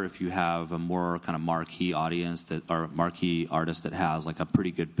better if you have a more kind of marquee audience or marquee artist that has like a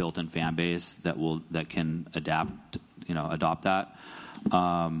pretty good built-in fan base that can adopt that.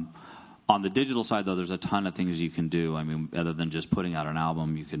 On the digital side, though, there's a ton of things you can do. I mean, other than just putting out an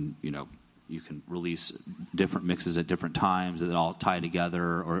album, you can release different mixes at different times that all tie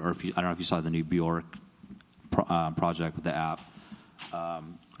together. Or if I don't know if you saw the new Bjork project with the app.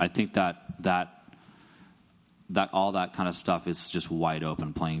 I think that all that kind of stuff is just wide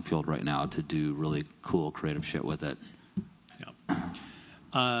open playing field right now to do really cool creative shit with it. Yeah.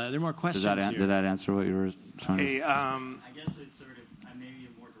 There are more questions. Did that answer what you were trying to? I guess it's sort of maybe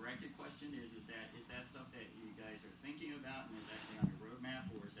a more directed question. Is that stuff that you guys are thinking about and is actually on your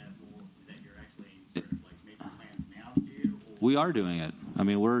roadmap, or is that more that you're actually sort of like making plans now to do? We are doing it. I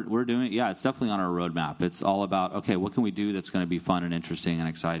mean, we're doing it. Yeah, it's definitely on our roadmap. It's all about, okay, what can we do that's going to be fun and interesting and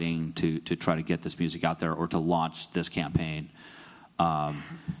exciting to try to get this music out there or to launch this campaign.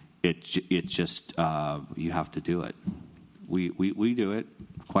 It's just you have to do it. We do it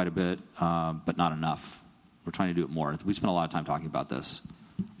quite a bit, but not enough. We're trying to do it more. We spend a lot of time talking about this.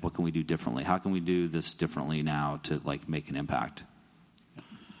 What can we do differently? How can we do this differently now to like make an impact?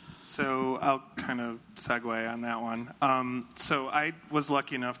 So I'll kind of segue on that one. So I was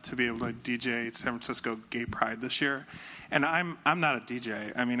lucky enough to be able to DJ San Francisco Gay Pride this year, and I'm not a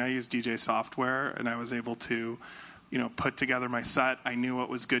DJ. I mean, I use DJ software, and I was able to, put together my set. I knew what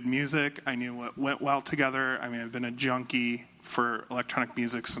was good music. I knew what went well together. I mean, I've been a junkie for electronic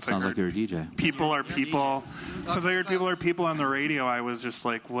music since I heard. Sounds like you're a DJ. People are people. Since I heard people are people on the radio, I was just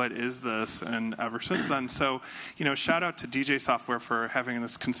like, what is this? And ever since then, so, shout out to DJ Software for having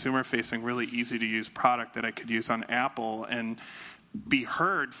this consumer-facing, really easy-to-use product that I could use on Apple and be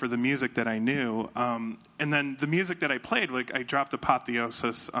heard for the music that I knew. And then the music that I played, like I dropped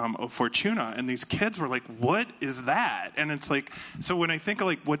Apotheosis of Fortuna, and these kids were like, what is that? And it's like, so when I think of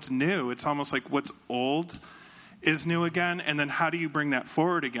like what's new, it's almost like what's old is new again, and then how do you bring that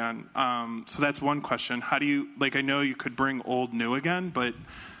forward again? So that's one question. How do you, like, I know you could bring old new again, but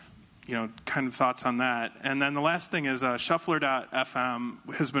kind of thoughts on that. And then the last thing is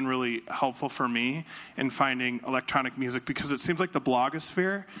Shuffler.fm has been really helpful for me in finding electronic music, because it seems like the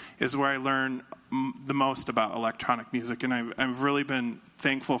blogosphere is where I learn the most about electronic music. And I've really been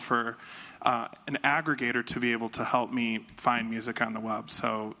thankful for an aggregator to be able to help me find music on the web.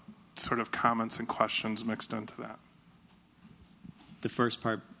 So sort of comments and questions mixed into that. The first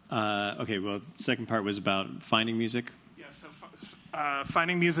part, second part was about finding music.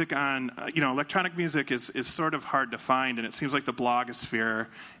 Finding music on, electronic music is sort of hard to find, and it seems like the blogosphere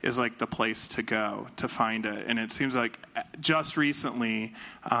is like the place to go to find it. And it seems like just recently,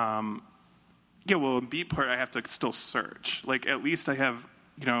 in Beatport I have to still search. Like at least I have,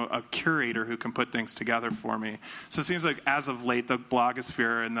 a curator who can put things together for me. So it seems like as of late, the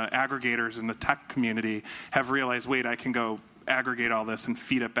blogosphere and the aggregators and the tech community have realized, wait, I can go aggregate all this and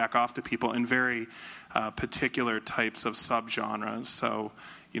feed it back off to people in very particular types of subgenres. So,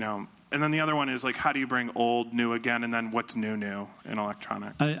 and then the other one is like, how do you bring old new again, and then what's new in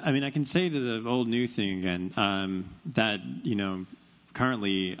electronic? I mean, I can say to the old new thing again that,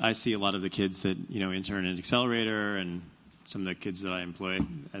 currently I see a lot of the kids that, intern at Accelerator and some of the kids that I employ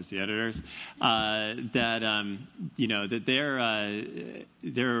as the editors, that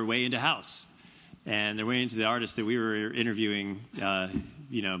they're way into house. And they're way into the artists that we were interviewing,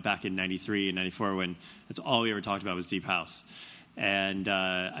 back in 93 and 94, when that's all we ever talked about was deep house. And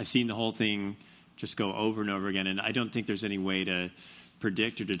I've seen the whole thing just go over and over again, and I don't think there's any way to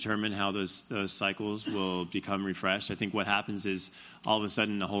predict or determine how those cycles will become refreshed. I think what happens is all of a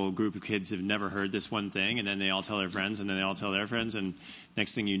sudden the whole group of kids have never heard this one thing, and then they all tell their friends, and then they all tell their friends, and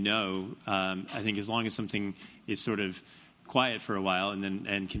next thing you know, I think as long as something is sort of quiet for a while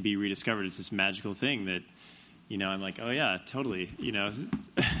and can be rediscovered, it's this magical thing that I'm like, oh yeah, totally,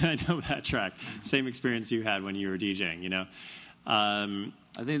 I know that track. Same experience you had when you were DJing, I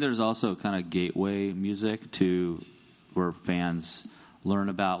think there's also kind of gateway music to where fans learn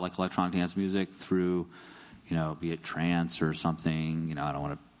about like electronic dance music through be it trance or something. I don't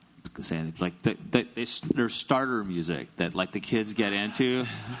want to say anything like there's starter music that like the kids get into,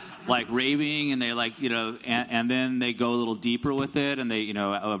 like raving, and they like and then they go a little deeper with it, and they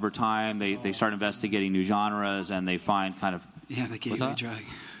over time they start investigating new genres, and they find kind of the gateway drug.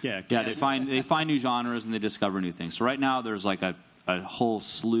 They find new genres, and they discover new things. So right now there's like a whole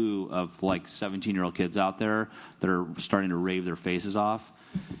slew of like 17-year-old kids out there that are starting to rave their faces off.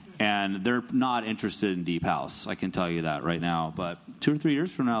 And they're not interested in deep house, I can tell you that right now. But 2 or 3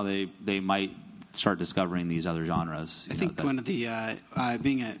 years from now, they might start discovering these other genres. I think one of the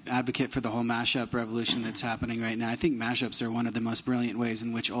being an advocate for the whole mashup revolution that's happening right now, I think mashups are one of the most brilliant ways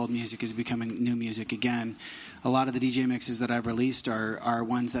in which old music is becoming new music again. A lot of the DJ mixes that I've released are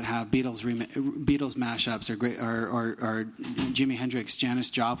ones that have Beatles mashups, or great, or Jimi Hendrix, Janis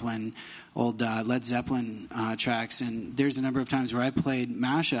Joplin, old Led Zeppelin tracks. And there's a number of times where I played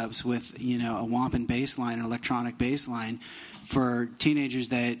mashups with a wampin bass line, an electronic bass line, for teenagers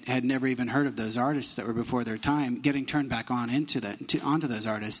that had never even heard of those artists that were before their time, getting turned back on onto those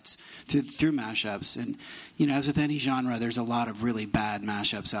artists through mashups. And as with any genre, there's a lot of really bad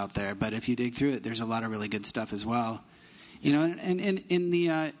mashups out there, but if you dig through it, there's a lot of really good stuff as well. And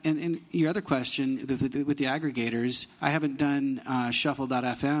in your other question with the aggregators, I haven't done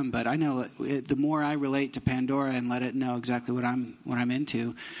Shuffle.fm, but I know the more I relate to Pandora and let it know exactly what I'm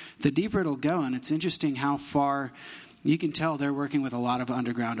into, the deeper it'll go. And it's interesting how far. You can tell they're working with a lot of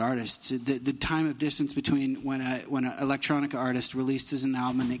underground artists. The time of distance between when an electronic artist releases an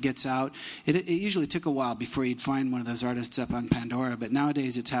album and it gets out, it usually took a while before you'd find one of those artists up on Pandora. But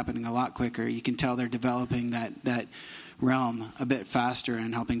nowadays it's happening a lot quicker. You can tell they're developing that realm a bit faster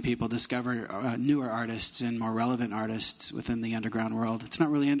and helping people discover newer artists and more relevant artists within the underground world. It's not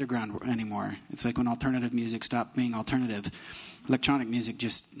really underground anymore. It's like when alternative music stopped being alternative. Electronic music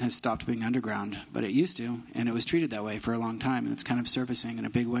just has stopped being underground, but it used to, and it was treated that way for a long time, and it's kind of surfacing in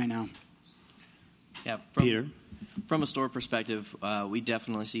a big way now. Yeah, Peter? From a store perspective, we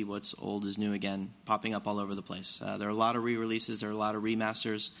definitely see what's old is new again, popping up all over the place. There are a lot of re-releases, there are a lot of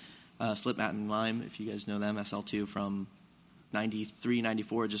remasters. Slipmatt and Lime, if you guys know them, SL2 from 93,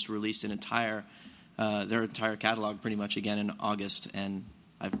 94, just released their entire catalog pretty much again in August, and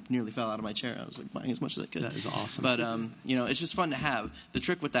I nearly fell out of my chair. I was like buying as much as I could. That is awesome. But it's just fun to have. The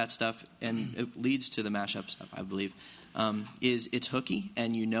trick with that stuff, and it leads to the mashup stuff, I believe, is it's hooky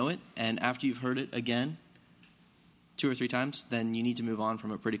and you know it, and after you've heard it again 2 or 3 times, then you need to move on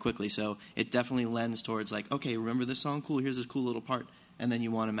from it pretty quickly. So it definitely lends towards like, okay, remember this song? Cool, here's this cool little part. And then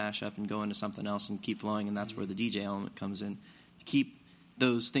you want to mash up and go into something else and keep flowing, and that's where the DJ element comes in. To keep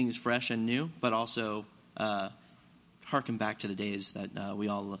those things fresh and new, but also harken back to the days that we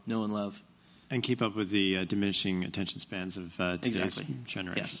all know and love. And keep up with the diminishing attention spans of today's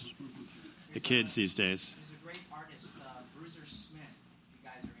generation. Yes. The kids these days. There's a great artist, Bruiser Smith. If you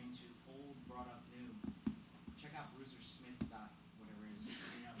guys are into old, brought up new, check out bruisersmith. Whatever his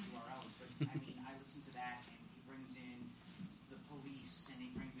URL is. But I mean, I listen to that, and he brings in the Police, and he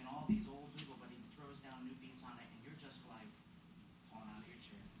brings in all these old people, but he throws down new beats on it, and you're just like falling out of your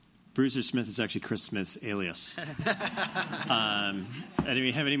chair. Bruiser Smith is actually Chris Smith's alias. Do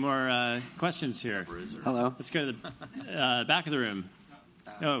we have any more questions here? Hello. Let's go to the back of the room.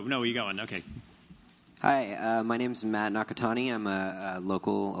 Oh, no, you going? Okay. Hi, my name is Matt Nakatani. I'm a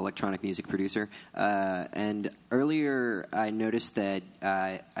local electronic music producer. And earlier I noticed that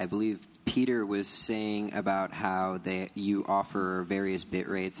I believe Peter was saying about how you offer various bit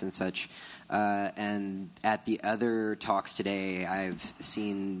rates and such. And at the other talks today, I've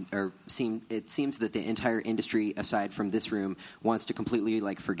seen it seems that the entire industry, aside from this room, wants to completely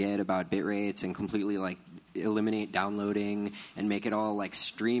forget about bit rates and completely eliminate downloading and make it all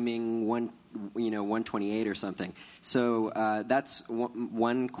streaming 128 or something. So that's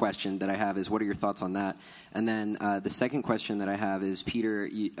one question that I have is, what are your thoughts on that? And then the second question that I have is, Peter,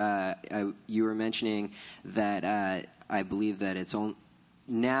 you were mentioning that I believe that it's only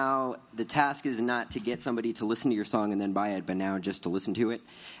now the task is not to get somebody to listen to your song and then buy it, but now just to listen to it.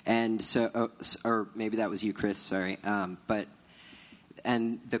 And so, or maybe that was you, Chris, sorry. And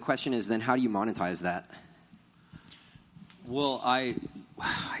the question is then, how do you monetize that? Well, I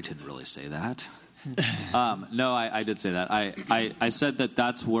didn't really say that. No, I did say that. I said that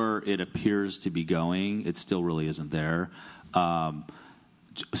that's where it appears to be going. It still really isn't there.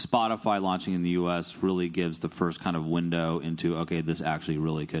 Spotify launching in the U.S. really gives the first kind of window into, okay, this actually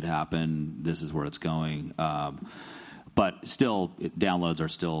really could happen. This is where it's going. But still, downloads are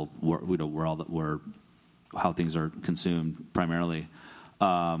still where how things are consumed primarily.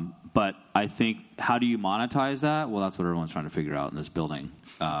 But I think, how do you monetize that? Well, that's what everyone's trying to figure out in this building.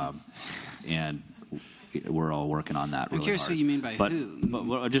 And we're all working on that really hard. I'm curious what you mean by who.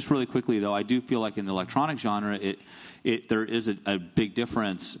 But just really quickly, though, I do feel like in the electronic genre, there is a big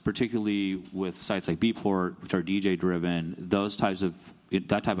difference, particularly with sites like Beatport, which are DJ-driven.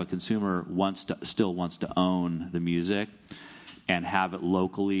 That type of consumer still wants to own the music and have it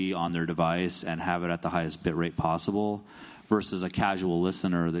locally on their device and have it at the highest bit rate possible, versus a casual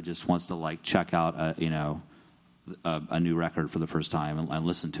listener that just wants to check out a new record for the first time and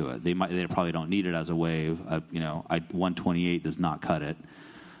listen to it. They probably don't need it as a wave. 128 does not cut it,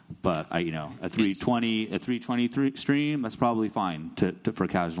 but a 320 stream, that's probably fine for a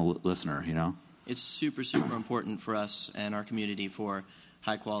casual listener. It's super, super important for us and our community for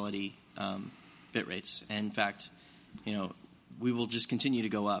high quality bit rates. And in fact, we will just continue to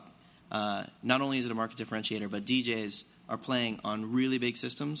go up. Not only is it a market differentiator, but DJs are playing on really big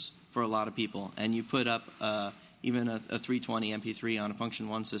systems for a lot of people. And you put up even a 320 MP3 on a Function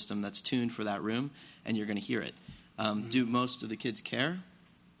 1 system that's tuned for that room, and you're going to hear it. Do most of the kids care?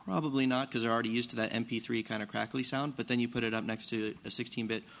 Probably not, because they're already used to that MP3 kind of crackly sound. But then you put it up next to a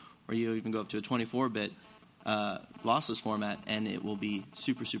 16-bit, or you even go up to a 24-bit lossless format, and it will be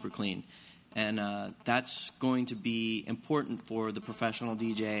super, super clean. And that's going to be important for the professional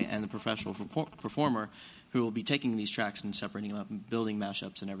DJ and the professional performer who will be taking these tracks and separating them up and building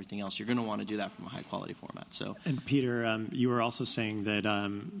mashups and everything else. You're going to want to do that from a high-quality format. So, and Peter, you were also saying that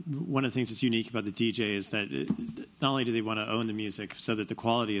one of the things that's unique about the DJ is that not only do they want to own the music so that the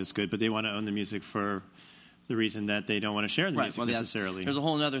quality is good, but they want to own the music for the reason that they don't want to share the music necessarily. There's a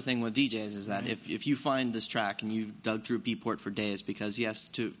whole other thing with DJs is that if you find this track and you dug through Beatport for days, because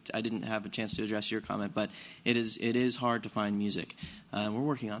I didn't have a chance to address your comment, but it is hard to find music. We're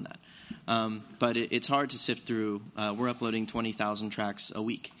working on that. But it's hard to sift through. We're uploading 20,000 tracks a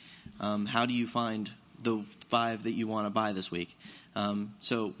week. How do you find the 5 that you want to buy this week?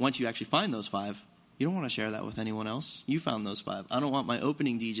 So once you actually find those 5, you don't want to share that with anyone else. You found those 5. I don't want my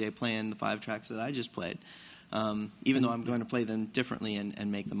opening DJ playing the 5 tracks that I just played, even though I'm going to play them differently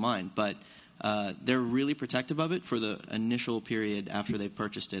and make them mine. But they're really protective of it for the initial period after they've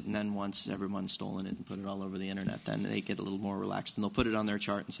purchased it, and then once everyone's stolen it and put it all over the internet, then they get a little more relaxed, and they'll put it on their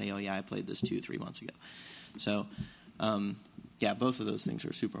chart and say, oh yeah, I played this 2-3 months ago. So yeah, both of those things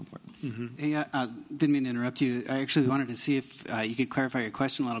are super important. Hey, didn't mean to interrupt you. I actually wanted to see if you could clarify your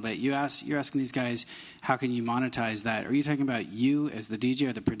question a little bit. You're asking these guys, how can you monetize that? Are you talking about you as the DJ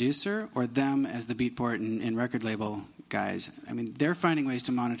or the producer, or them as the Beatport and record label guys? I mean, they're finding ways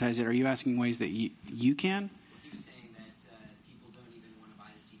to monetize it. Are you asking ways that you can? He was saying that people don't even want to buy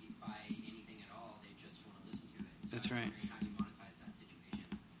the CD, buy anything at all. They just want to listen to it. So That's I'm right. wondering how you monetize that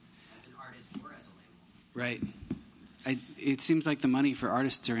situation as an artist or as a label. Right. It seems like the money for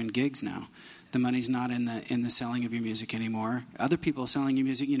artists are in gigs now. The money's not in the selling of your music anymore. Other people selling your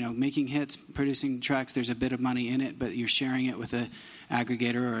music, making hits, producing tracks, there's a bit of money in it, but you're sharing it with an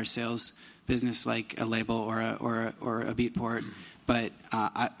aggregator or a sales business like a label or a Beatport. But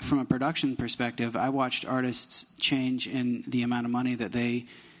from a production perspective, I watched artists change in the amount of money that they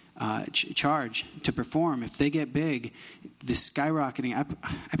charge to perform. If they get big, the skyrocketing.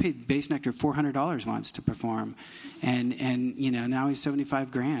 I paid Bassnectar $400 once to perform, and now he's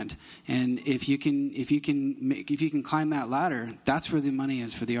 $75,000. And if you can climb that ladder, that's where the money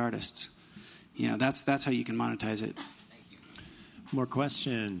is for the artists. That's how you can monetize it. More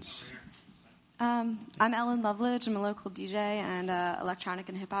questions? I'm Ellen Loveledge. I'm a local DJ and electronic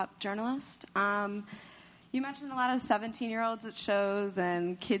and hip-hop journalist. You mentioned a lot of 17-year-olds at shows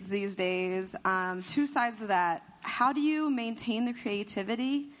and kids these days. Two sides of that. How do you maintain the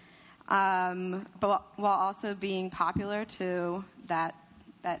creativity but while also being popular to that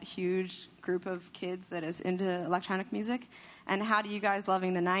huge group of kids that is into electronic music? And how do you guys,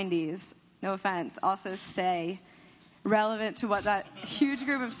 loving the 90s, no offense, also stay relevant to what that huge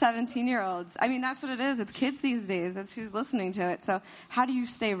group of 17-year-olds, I mean, that's what it is. It's kids these days. That's who's listening to it. So how do you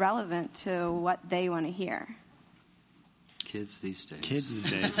stay relevant to what they want to hear? Kids these days. Kids these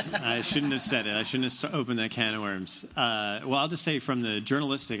days. I shouldn't have said it. I shouldn't have opened that can of worms. Well, I'll just say from the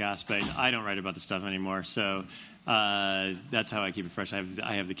journalistic aspect, I don't write about the stuff anymore. So that's how I keep it fresh. I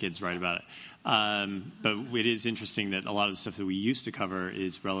have the kids write about it. But it is interesting that a lot of the stuff that we used to cover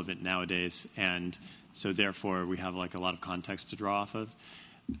is relevant nowadays, and so therefore we have like a lot of context to draw off of.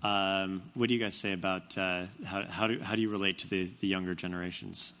 What do you guys say about how do you relate to the younger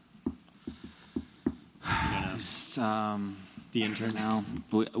generations? The interns. No,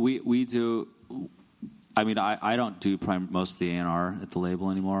 we do. I mean, I don't do most of the A&R at the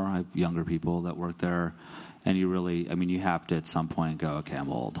label anymore. I have younger people that work there, and you have to at some point go, okay, I'm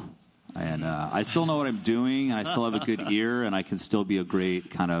old. And I still know what I'm doing, and I still have a good ear, and I can still be a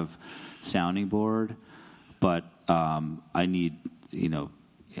great kind of sounding board. But I need,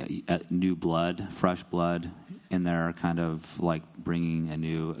 new blood, fresh blood in there, kind of like bringing a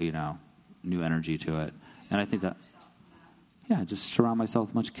new energy to it. And I think that, just surround myself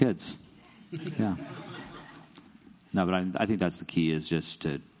with a bunch of kids. Yeah. No, but I think that's the key is just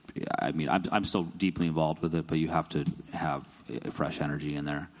to, I'm still deeply involved with it, but you have to have fresh energy in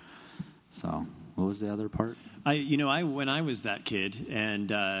there. So, what was the other part? When I was that kid,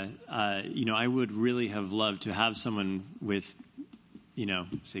 and I would really have loved to have someone with,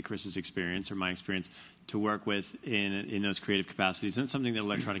 say Chris's experience or my experience to work with in those creative capacities. And it's something that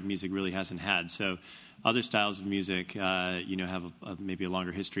electronic music really hasn't had. So, other styles of music, have maybe a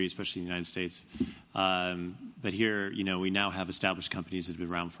longer history, especially in the United States. But here, we now have established companies that have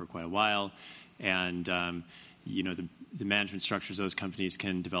been around for quite a while, and the management structures of those companies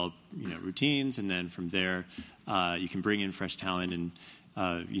can develop routines, and then from there you can bring in fresh talent and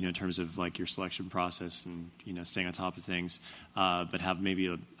in terms of like your selection process and staying on top of things, but have maybe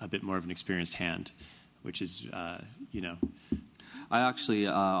a bit more of an experienced hand, which is I actually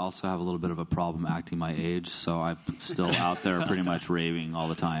also have a little bit of a problem acting my age, so I'm still out there pretty much raving all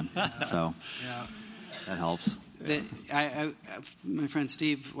the time. So that helps. My friend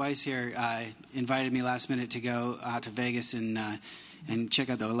Steve Weiss here invited me last minute to go out to Vegas and check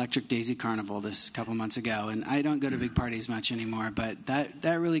out the Electric Daisy Carnival this couple months ago. And I don't go to big parties much anymore, but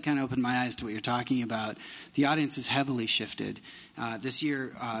that really kind of opened my eyes to what you're talking about. The audience has heavily shifted. This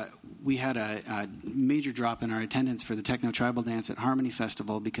year, we had a major drop in our attendance for the Techno Tribal Dance at Harmony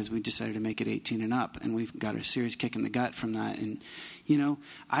Festival because we decided to make it 18 and up, and we've got a serious kick in the gut from that. And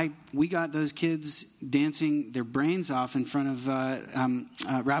we got those kids dancing their brains off in front of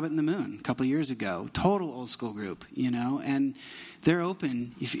Rabbit in the Moon a couple of years ago. Total old school group, and they're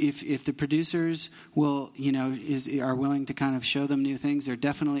open. If the producers will, are willing to kind of show them new things, they're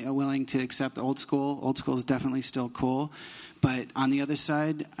definitely willing to accept old school. Old school is definitely still cool. But on the other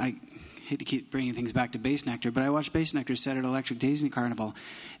side, I hate to keep bringing things back to Bassnectar, but I watched Bassnectar set at Electric Daisy Carnival,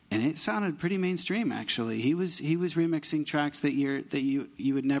 and it sounded pretty mainstream. Actually, he was remixing tracks that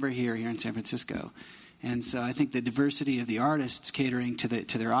you would never hear here in San Francisco, and so I think the diversity of the artists catering to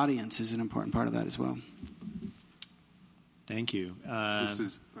their audience is an important part of that as well. Thank you. This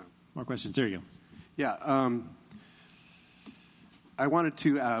is more questions. There you go. Yeah. I wanted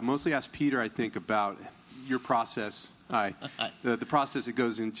to mostly ask Peter, I think, about your process. Hi. The process that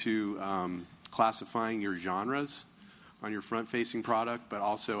goes into classifying your genres on your front-facing product, but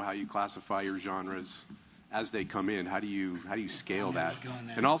also how you classify your genres as they come in. How do you scale that?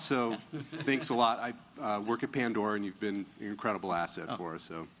 And also, thanks a lot. I work at Pandora, and you've been an incredible asset for us.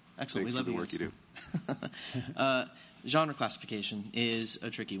 So excellent. Thanks We love for the you work guys. you do. Genre classification is a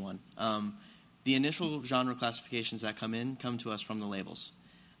tricky one. The initial genre classifications that come to us from the labels.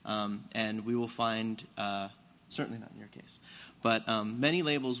 And we will find, certainly not in your case, but many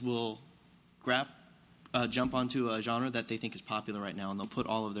labels will jump onto a genre that they think is popular right now, and they'll put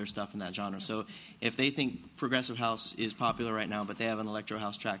all of their stuff in that genre. So if they think progressive house is popular right now, but they have an electro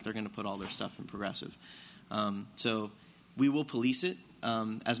house track, they're going to put all their stuff in progressive. So we will police it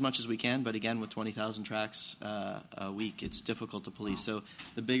as much as we can, but again, with 20,000 tracks a week, it's difficult to police. So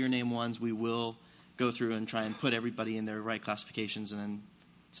the bigger name ones, we will go through and try and put everybody in their right classifications, and then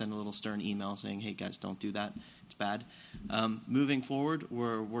send a little stern email saying, hey guys, don't do that, it's bad. Moving forward,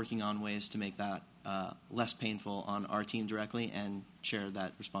 we're working on ways to make that less painful on our team directly and share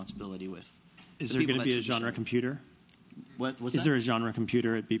that responsibility with Is there going to be a genre computer? Is there a genre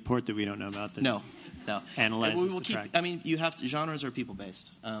computer at Beatport that we don't know about? That No. Analyzes we will the keep. track? I mean, genres are people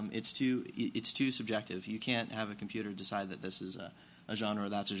based. It's too subjective. You can't have a computer decide that this is a genre or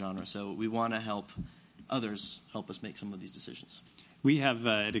that's a genre. So we want to help others help us make some of these decisions. We have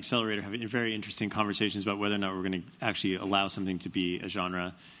at Accelerator having very interesting conversations about whether or not we're going to actually allow something to be a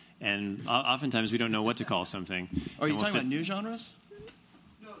genre, and oftentimes we don't know what to call something. Are you talking about new genres?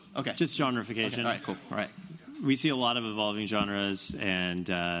 Okay. Just genreification. Okay. All right. Cool. All right. We see a lot of evolving genres, and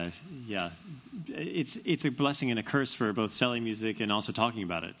it's a blessing and a curse for both selling music and also talking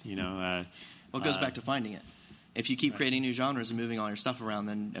about it. Well, it goes back to finding it. If you keep creating new genres and moving all your stuff around,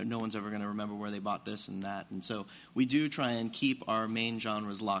 then no one's ever going to remember where they bought this and that. And so we do try and keep our main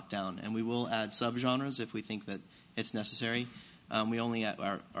genres locked down, and we will add subgenres if we think that it's necessary. We only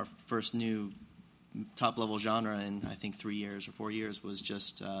our first new top-level genre in, I think, 3 years or 4 years was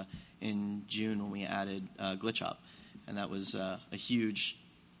just in June when we added glitch hop. And that was a huge...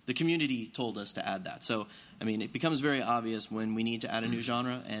 The community told us to add that. So, I mean, it becomes very obvious when we need to add a new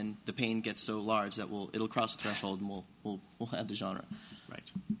genre, and the pain gets so large that it'll cross the threshold, and we'll add the genre.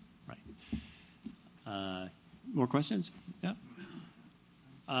 Right. More questions? Yeah.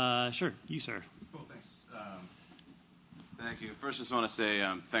 Sure. You, sir. Cool. Thanks. Thank you. First, just want to say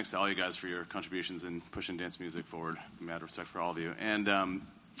thanks to all you guys for your contributions in pushing dance music forward. Mad respect for all of you. And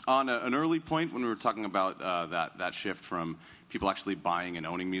on an early point, when we were talking about that shift from people actually buying and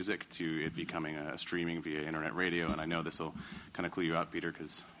owning music to it becoming a streaming via internet radio, and I know this will kind of clue you out, Peter,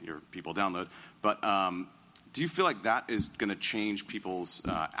 because your people download. But do you feel like that is going to change people's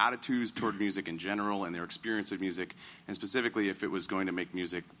attitudes toward music in general and their experience of music, and specifically if it was going to make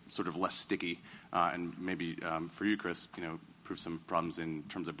music sort of less sticky, and maybe for you, Chris, prove some problems in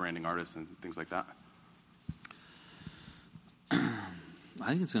terms of branding artists and things like that? I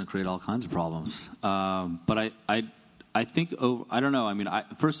think it's going to create all kinds of problems. But I think, I don't know. I mean,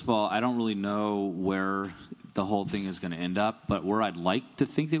 first of all, I don't really know where the whole thing is going to end up. But where I'd like to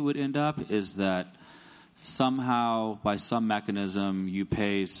think it would end up is that somehow, by some mechanism, you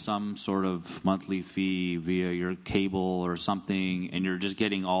pay some sort of monthly fee via your cable or something, and you're just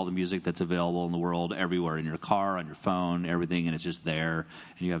getting all the music that's available in the world everywhere, in your car, on your phone, everything, and it's just there.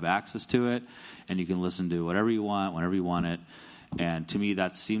 And you have access to it, and you can listen to whatever you want, whenever you want it. And to me,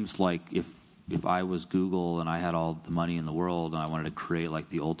 that seems like if I was Google and I had all the money in the world and I wanted to create like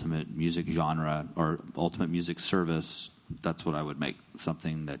the ultimate music genre or ultimate music service, that's what I would make,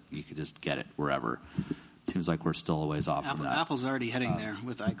 something that you could just get it wherever. It seems like we're still a ways off from that. Apple's already heading there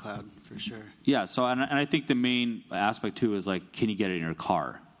with iCloud, for sure. Yeah, so and I think the main aspect, too, is like, can you get it in your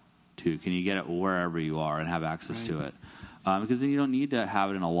car, too? Can you get it wherever you are and have access to it? Because then you don't need to have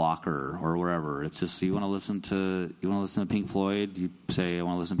it in a locker or wherever. It's just you want to listen to Pink Floyd. You say I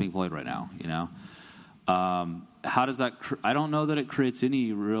want to listen to Pink Floyd right now. How does that? I don't know that it creates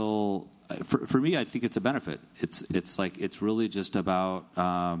any real. For me, I think it's a benefit. It's really just about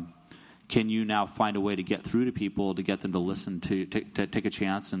can you now find a way to get through to people to get them to listen to take a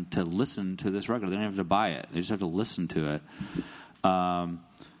chance and to listen to this record. They don't have to buy it. They just have to listen to it.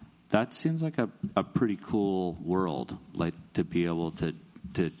 That seems like a pretty cool world, like to be able to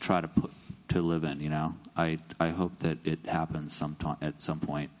try to live in. I hope that it happens at some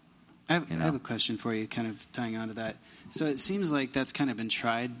point. I have a question for you, kind of tying on to that. So it seems like that's kind of been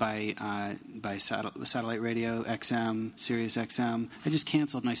tried by by satellite radio, XM, Sirius XM. I just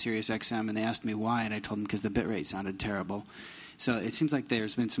canceled my Sirius XM, and they asked me why, and I told them because the bitrate sounded terrible. So it seems like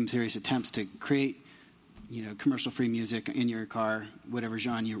there's been some serious attempts to create, commercial-free music in your car, whatever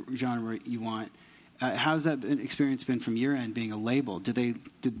genre you want. How's that experience been from your end, being a label? Do the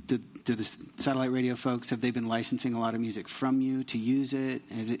satellite radio folks, have they been licensing a lot of music from you to use it?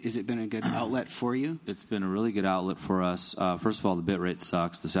 Has it been a good outlet for you? It's been a really good outlet for us. First of all, the bitrate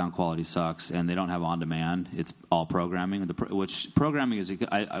sucks, the sound quality sucks, and they don't have on-demand. It's all programming, which programming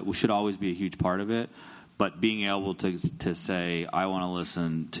should always be a huge part of it. But being able to say, I want to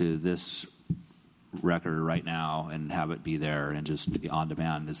listen to this record right now and have it be there and just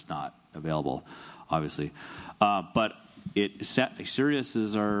on-demand is not available, obviously. But Sirius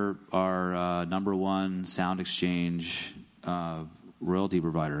is our number one sound exchange royalty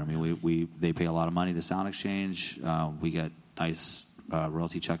provider. I mean, they pay a lot of money to Sound Exchange. We get nice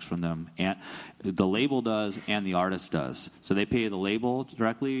royalty checks from them, and the label does, and the artist does. So they pay the label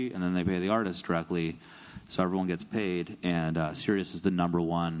directly, and then they pay the artist directly. So everyone gets paid, and Sirius is the number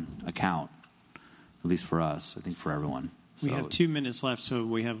one account, at least for us. I think for everyone. We have 2 minutes left, so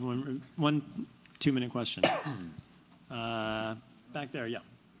we have one 2-minute question. Back there, yeah.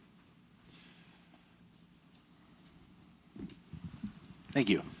 Thank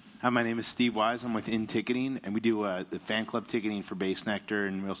you. Hi, my name is Steve Wise. I'm with In Ticketing, and we do the fan club ticketing for Bass Nectar,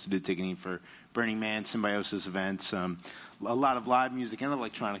 and we also do ticketing for Burning Man, Symbiosis events, a lot of live music and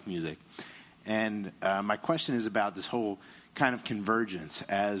electronic music. And my question is about this whole kind of convergence.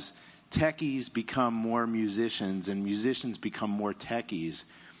 As techies become more musicians and musicians become more techies,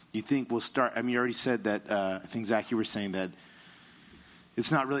 you think we'll start? I mean, you already said that. I think Zach, you were saying that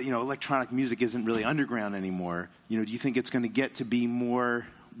it's not really, electronic music isn't really underground anymore. Do you think it's going to get to be more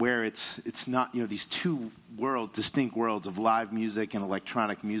where it's not, these two distinct worlds of live music and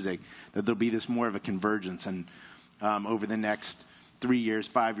electronic music, that there'll be this more of a convergence, and over the next 3 years,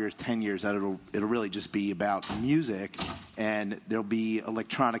 5 years, 10 years, that it'll really just be about music, and there'll be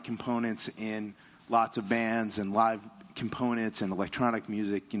electronic components in lots of bands and live components and electronic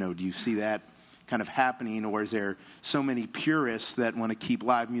music. Do you see that kind of happening, or is there so many purists that want to keep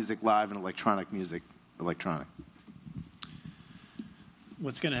live music live and electronic music electronic?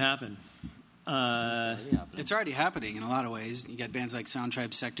 What's going to happen? It's already happening in a lot of ways. You got bands like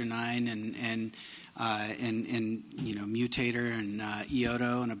Soundtribe, Sector 9, and Mutator and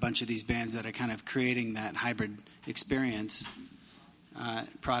Iodo, and a bunch of these bands that are kind of creating that hybrid experience.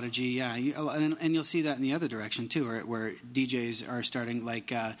 Prodigy, yeah, and you'll see that in the other direction too, where DJs are starting.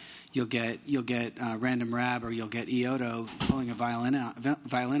 Like you'll get Random Rab, or you'll get Iodo pulling a violin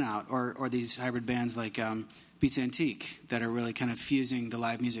out, or these hybrid bands like Beats Antique that are really kind of fusing the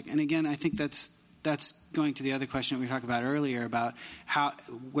live music. And again, I think that's going to the other question that we talked about earlier about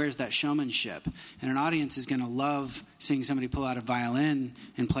where's that showmanship. And an audience is going to love seeing somebody pull out a violin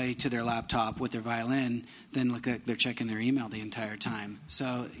and play to their laptop with their violin, then look like they're checking their email the entire time.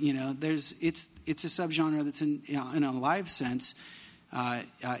 So it's a subgenre that's in a live sense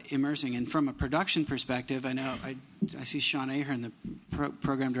immersing. And from a production perspective, I know I see Sean Ahern, the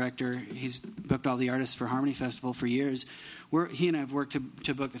program director. He's booked all the artists for Harmony Festival for years. He and I have worked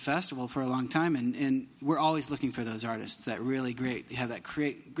to book the festival for a long time, and we're always looking for those artists that really have that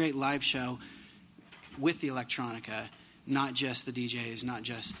great live show with the electronica, not just the DJs, not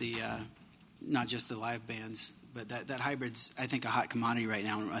just the live bands, but that hybrid's, I think, a hot commodity right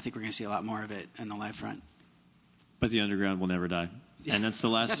now. And I think we're going to see a lot more of it in the live front. But the underground will never die. And that's the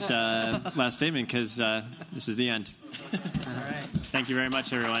last statement, because this is the end. All right. Thank you very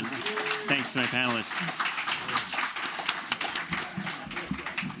much, everyone. Thanks to my panelists.